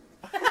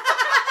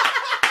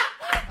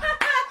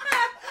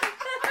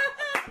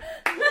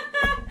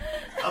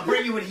 I'll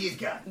bring you what he's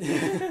got.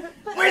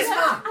 Where's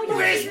Ma?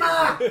 Where's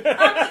Ma?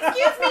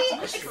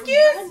 Excuse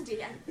me.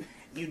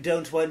 You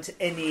don't want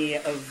any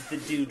of the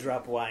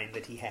dewdrop wine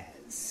that he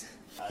has.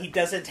 He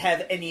doesn't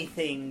have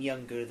anything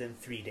younger than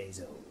 3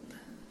 days old.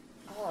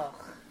 Oh.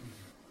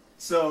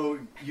 So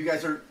you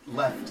guys are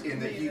left in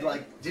the. He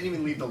like didn't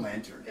even leave the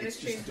lantern. In It's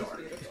exchange, just it's dark.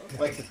 beautiful.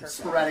 Like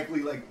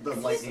sporadically, like the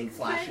lightning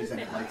flashes and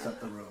it lights up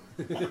the room.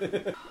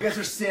 You guys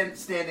are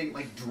standing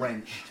like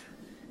drenched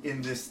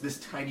in this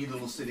tiny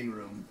little sitting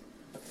room.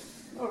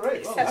 All right.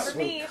 Except Well, for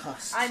me,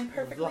 cost I'm a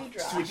perfectly lot.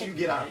 dry. Which you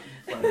get out.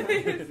 You're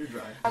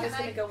dry. I'm Can just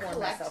I gonna go warm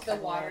collect myself the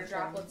in water water.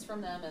 droplets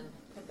from them and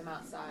put them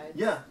outside?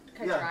 Yeah.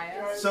 Can I Yeah. dry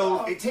us?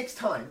 So it takes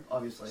time,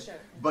 obviously. Sure.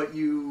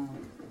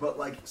 But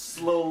like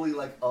slowly,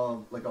 like a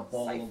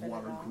ball Siphon of it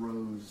water off.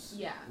 grows,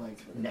 Yeah. like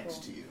Really next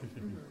cool. to you.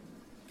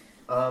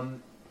 Mhm.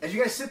 As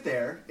you guys sit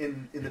there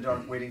in the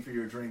dark waiting for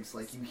your drinks,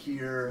 like you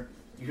hear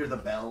the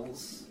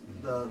bells,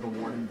 the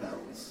warning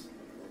bells,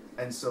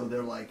 and so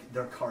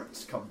their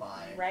carts come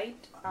by.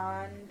 Right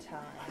on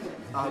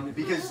time.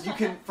 Because you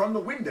can from the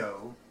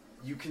window,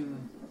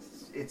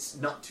 it's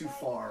not too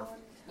far.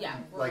 Yeah,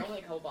 we're Like, only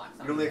a couple blocks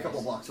You're only a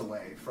couple blocks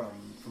away from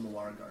the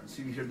water garden,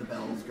 so you hear the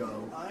bells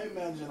go. I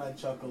imagine I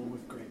chuckle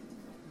with great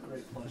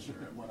pleasure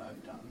at what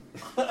I've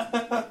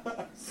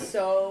done.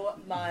 So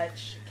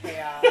much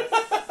chaos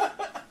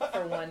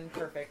for one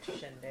perfect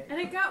shindig.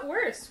 And it got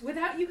worse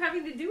without you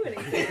having to do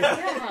anything.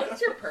 Yeah, it's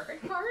your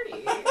perfect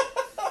party.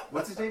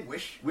 What's his name?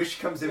 Wish. Wish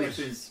comes in Wish.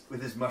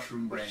 with his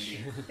mushroom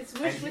brandy. It's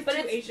wish with But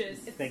two it's- H's.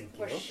 Thank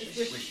you. Whoosh.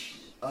 Wish.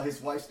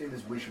 His wife's name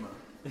is Wishma.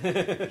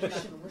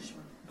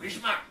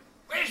 Wishma.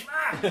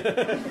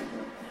 Wishma.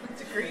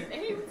 It's a great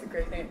name. It's a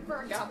great name.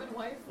 For a goblin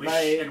wife. Wish My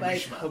and my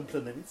Wishma.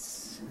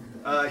 compliments.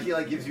 He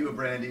like gives you a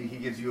brandy. He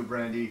gives you a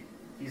brandy.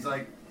 He's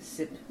like,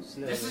 Sip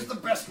slowly. this is the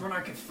best one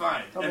I could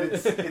find, Oh, and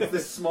it's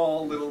this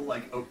small little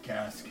like oak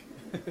cask.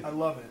 I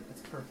love it.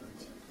 It's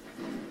perfect.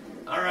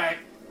 All right.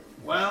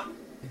 Well,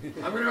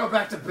 I'm gonna go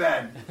back to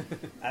bed.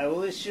 I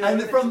will assure And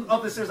that from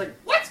up the stairs, like,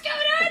 what's going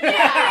on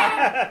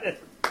here?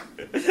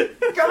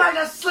 Go back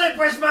to sleep,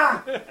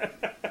 Wishma.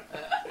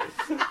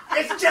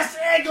 It's just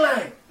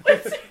Eggly.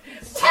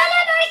 Tell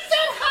him I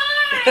said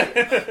hi!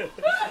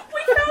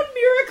 We found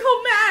Miracle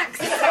Max!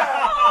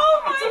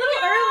 Oh my It's a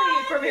little early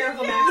for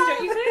Miracle Max,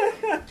 don't you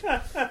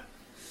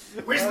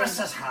think? Wishma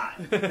says hi.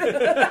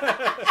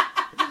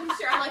 I'm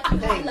sure I'm like, you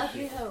have a Thank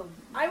lovely you. home.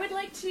 I would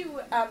like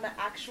to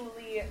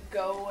actually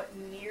go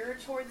near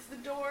towards the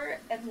door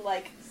and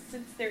like,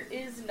 since there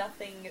is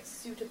nothing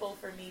suitable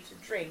for me to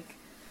drink,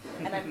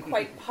 and I'm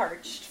quite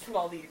parched from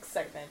all the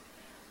excitement,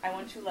 I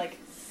want to like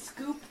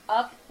scoop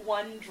up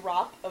one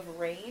drop of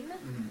rain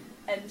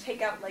and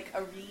take out like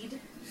a reed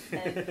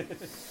and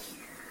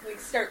like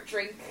start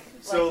drink.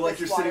 So, like, this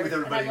you're sitting water. with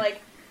everybody- And I'm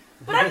like,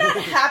 But I'm not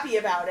happy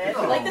about it.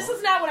 No. Like, this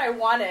is not what I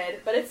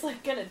wanted, but it's,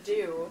 like, gonna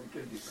do.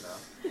 Good do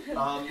for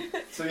now.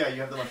 So yeah, you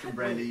have the mushroom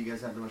brandy. You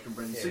guys have the mushroom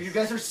brandy. So Yes. you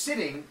guys are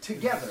sitting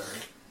together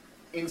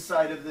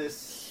inside of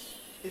this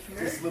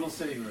little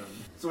sitting room.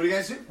 So what do you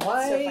guys do?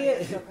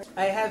 Why?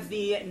 I have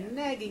the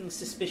nagging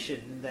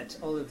suspicion that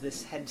all of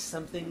this had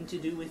something to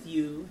do with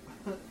you.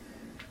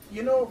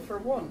 You know, for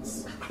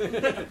once,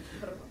 it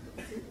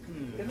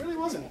really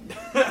wasn't.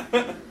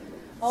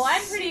 Well,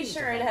 I'm pretty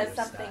sure it has Your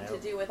something style.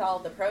 to do with all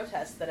the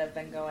protests that have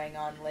been going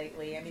on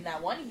lately. I mean,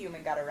 that one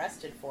human got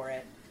arrested for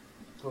it.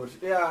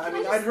 Yeah, I Can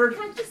mean, just- I'd heard.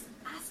 Can I just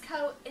ask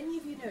how any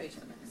of you know each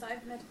other? Because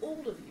I've met all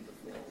of you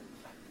before.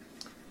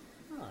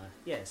 Ah,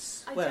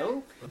 yes. I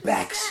Well, don't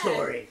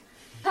backstory.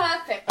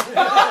 Perfect.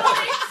 All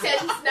makes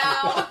sense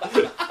now.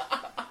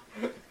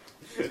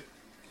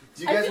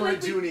 Do you I guys feel want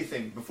like to do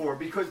anything before?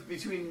 Because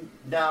between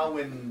now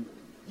and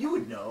you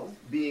would know,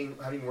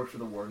 having worked for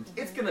the Wardens,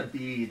 it's gonna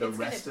be the It's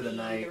rest of gonna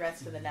the be night. The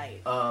rest of the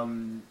night.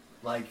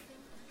 Like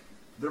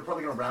they're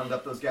probably gonna round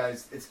up those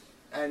guys.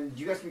 And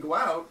you guys can go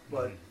out,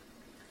 but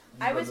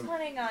I was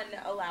planning on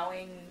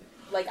allowing,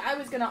 like, I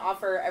was gonna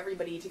offer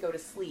everybody to go to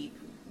sleep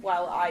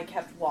while I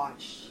kept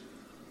watch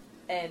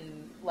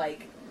and,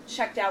 like,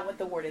 checked out what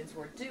the wardens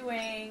were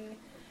doing.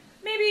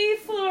 Maybe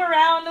flew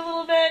around a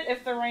little bit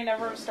if the rain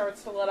ever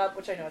starts to let up,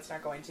 which I know it's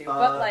not going to.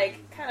 But, like,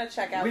 kind of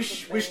check out.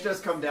 Wish some Wish things.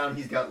 does come down.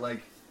 He's got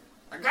like,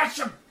 I got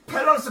some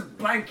pillows and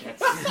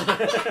blankets. I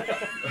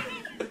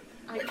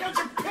got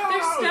some They're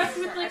pillows. stuffed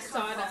with I like can't possibly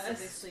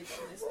sawdust. sleep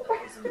on this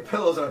place. The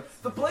pillows are.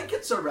 The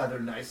blankets are rather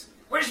nice.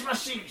 Where's my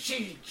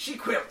she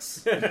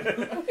quilts?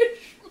 A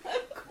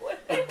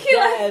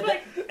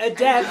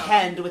dab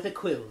hand with a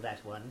quill, that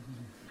one.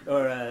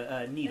 Or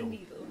a needle,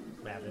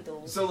 rather.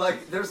 So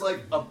like, there's like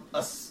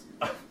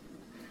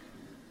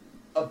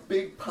a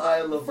big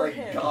pile of For like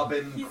him.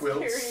 gobbin He's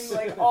quilts,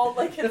 carrying, like, all,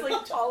 like, it's,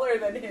 like, taller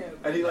than him.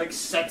 and he like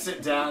sets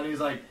it down. He's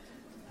like,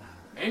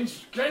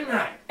 "It's good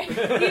night."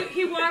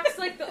 He walks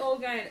like the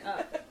old guy and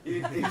up.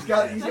 He's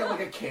got like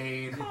a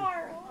cane.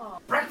 Carl.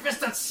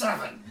 Breakfast at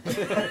 7.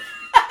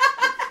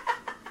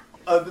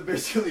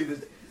 Basically,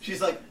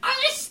 she's like, "Are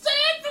you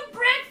staying for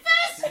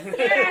breakfast?"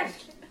 Yes.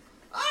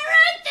 All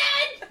right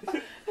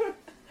then.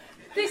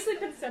 They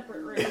sleep in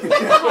separate rooms. Across the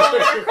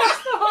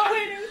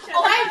hallway to each Oh,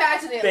 other. I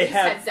imagine they at They least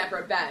have- had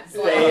separate beds.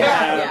 They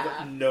have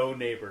Yeah. no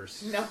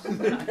neighbors. No.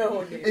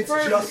 No, It's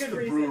for just good the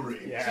reason.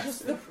 brewery. Yeah.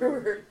 Just the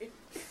brewery.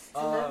 It's a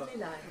lovely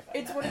life.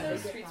 It's one of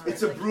those streets.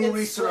 It's a where, like,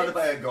 brewery it's surrounded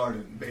by split. a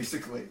garden,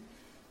 basically.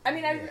 I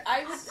mean, I really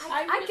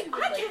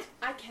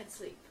I can't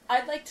sleep.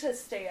 I'd like to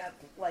stay up,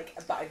 like,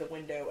 by the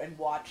window and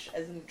watch,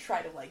 as in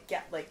try to, like,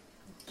 get.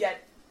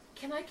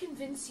 Can I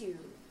convince you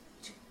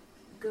to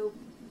go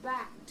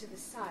back to the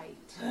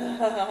site?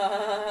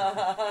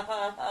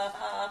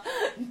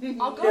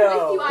 I'll go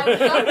with you. I would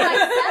go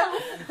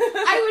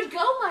myself. I would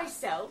go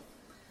myself,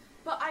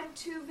 but I'm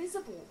too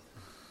visible.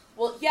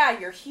 Well, yeah,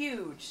 you're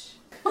huge.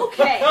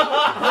 Okay. Okay.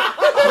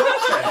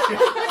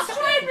 Let's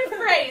try and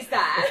rephrase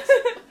that.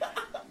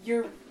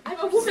 You're.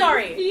 I'm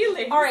sorry.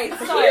 Feelings. All right,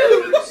 sorry.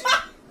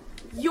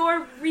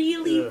 You're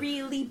really,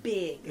 really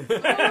big.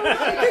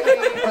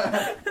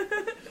 I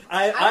wanna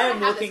am have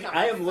this looking.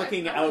 I am conversation.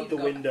 looking I want out you the to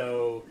go.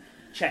 window,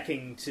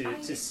 checking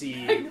to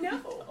see,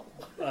 know.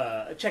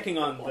 checking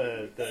on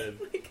the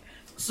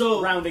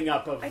So rounding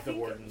up of I the think-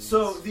 wardens.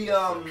 So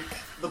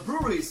the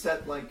brewery's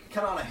set like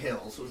kind of on a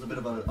hill, so it's a bit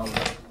of a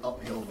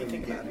uphill when you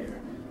get here,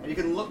 and you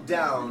can look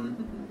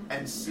down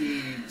and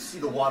see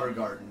the water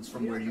gardens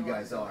from where you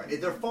guys are.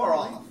 They're far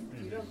off.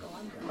 You don't go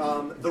under.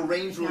 The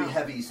rain's really No,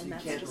 heavy, so and you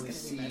that's can't just really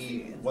gonna be see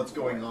messy. what's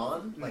going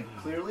on like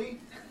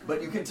clearly,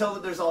 but you can tell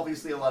that there's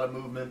obviously a lot of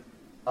movement.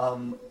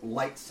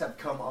 Lights have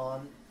come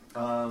on.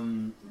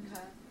 Okay.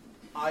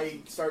 I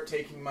start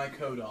taking my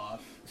coat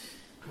off.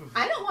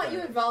 I don't want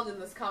you involved in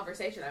this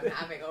conversation I'm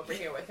having over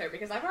here with her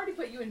because I've already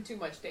put you in too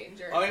much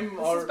danger. I'm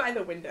This is by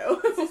the window.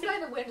 This is by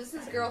the way, this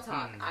is girl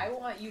talk. I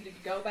want you to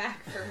go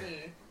back for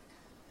me.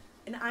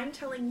 And I'm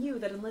telling you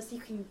that unless you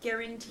can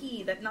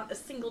guarantee that not a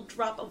single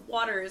drop of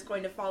water is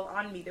going to fall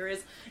on me, there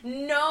is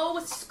no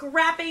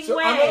scrapping So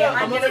way.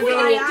 I'm gonna getting go.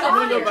 my I'm ass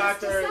gonna go here.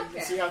 back Just a there and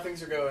second. see how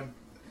things are going.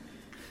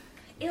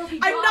 It'll be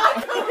I'm dawn. not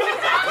going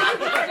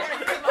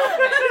back.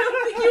 I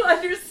don't think you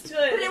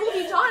understood. But it will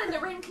be dawn and the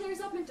rain clears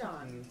up at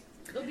dawn.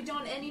 It'll be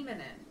dawn any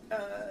minute.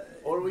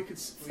 Or we could.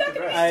 It's not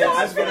going to I- be done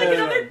I'm for like gonna-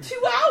 another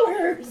 2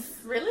 hours.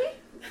 Really?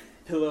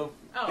 pillow.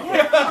 Oh.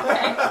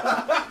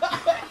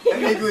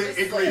 And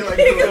Igley like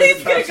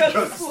Igley's goes gonna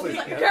go to to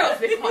sleep. sleep. Girls,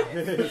 be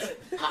quiet.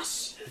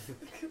 Hush.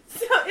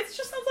 So it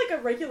just sounds like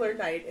a regular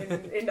night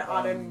in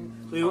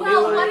autumn.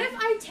 Well, what if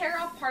I tear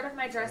off part of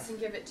my dress and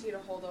give it to you to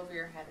hold over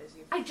your head as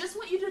you? I just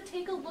want you to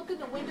take a look in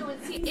the window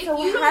and see. If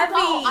so you don't heavy.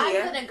 go,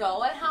 I'm gonna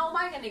go. And how am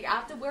I gonna go? I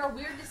have to wear a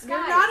weird disguise.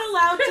 You're not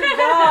allowed to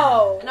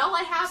go. And all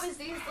I have is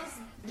these.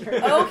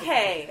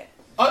 Okay.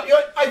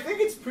 I think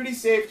it's pretty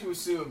safe to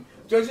assume,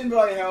 judging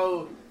by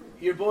how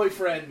your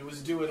boyfriend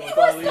was doing with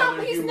all the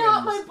other He's humans.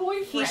 not my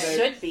boyfriend. He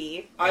should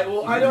be. I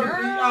don't.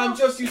 I'm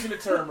just using a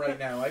term right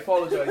now. I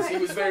apologize. He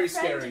was very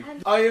scary.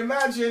 I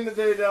imagine that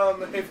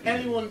if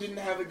anyone didn't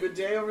have a good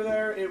day over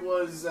there, it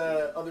was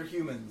other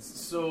humans.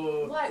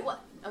 So.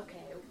 What? Okay.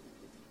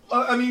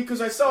 I mean,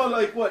 because I saw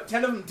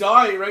 10 of them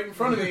die right in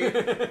front of me.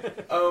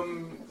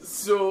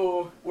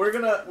 So we're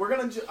gonna.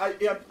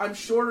 I'm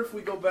sure if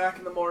we go back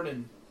in the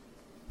morning,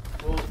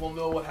 we'll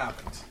know what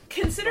happened.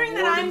 Considering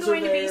The that I'm wardens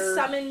going are to be there.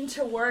 summoned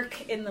to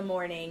work in the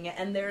morning,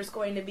 and there's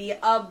going to be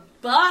a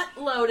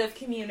buttload of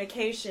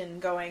communication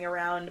going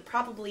around,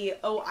 probably,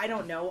 I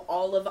don't know,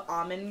 all of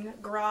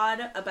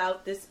Amongrad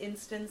about this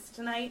instance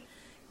tonight.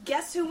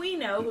 Guess who we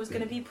know who's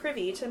going to be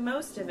privy to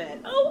most of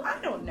it? Oh,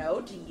 I don't know.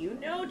 Do you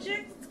know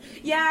Gist?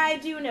 Yeah, I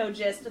do know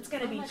Gist. It's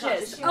going to be my God, does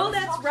Gist. she Oh, always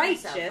that's talk to right,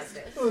 herself Gist.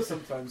 like this? Oh,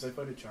 sometimes I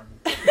find it charming.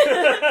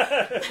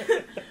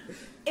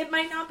 It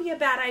might not be a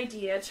bad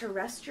idea to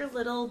rest your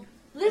little...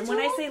 Little? And when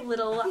I say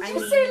little, You I just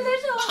mean... say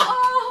little.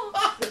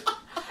 Oh.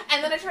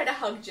 And then I try to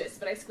hug Jis,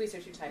 but I squeeze her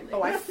too tightly.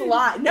 Oh, I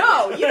fly.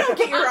 No, you don't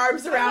get your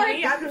arms around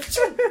me. I'm like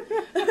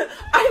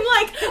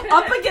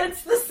up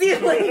against the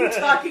ceiling,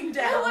 talking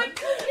down. Oh my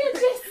God, you're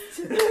just.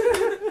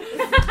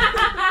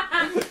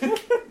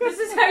 This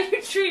is how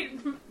you treat.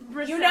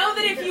 You know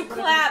that if you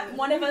clap,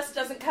 one of us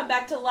doesn't come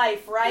back to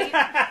life, right?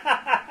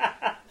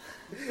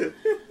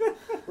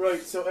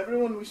 Right, so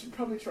everyone, we should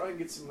probably try and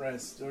get some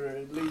rest, or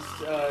at least,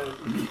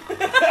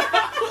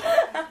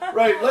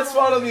 Right, let's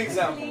follow the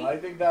example. I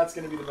think that's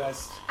going to be the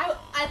best.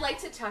 I'd like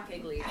to tuck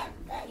Iggly.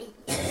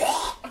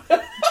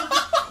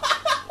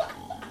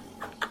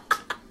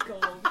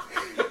 Gold.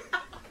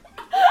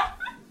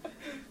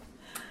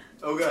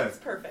 Okay. It's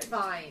perfect.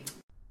 Fine.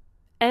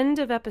 End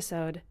of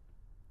episode.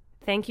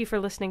 Thank you for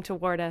listening to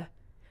Warda.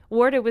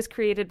 Warda was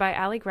created by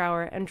Ali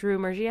Grauer and Drew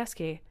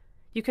Merzieski.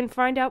 You can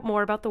find out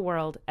more about the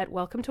world at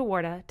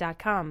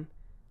welcometowarda.com.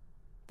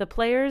 The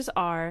players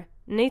are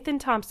Nathan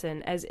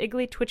Thompson as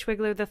Iggly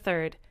Twitchwiggler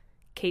III,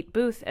 Kate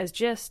Booth as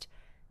Gist,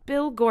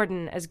 Bill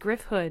Gordon as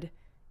Griff Hood,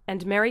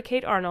 and Mary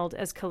Kate Arnold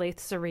as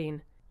Calaith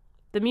Serene.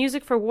 The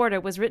music for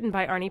Warda was written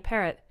by Arnie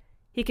Parrott.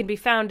 He can be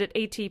found at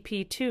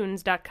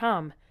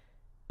atptunes.com.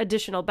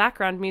 Additional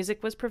background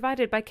music was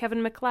provided by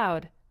Kevin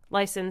MacLeod,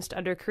 licensed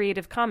under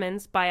Creative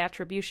Commons by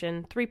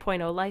Attribution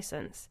 3.0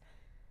 license.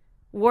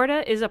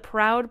 Warda is a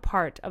proud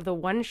part of the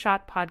One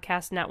Shot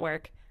Podcast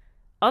Network.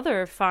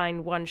 Other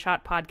fine One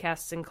Shot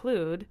podcasts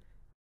include...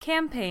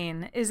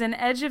 Campaign is an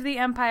Edge of the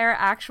Empire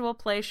actual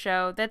play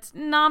show that's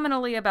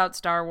nominally about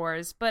Star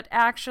Wars, but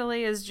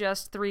actually is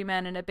just 3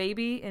 men and a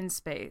baby in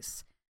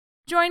space.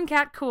 Join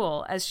Kat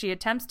Cool as she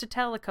attempts to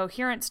tell a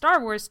coherent Star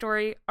Wars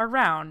story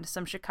around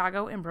some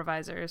Chicago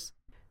improvisers.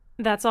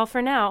 That's all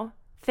for now.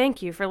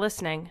 Thank you for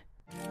listening.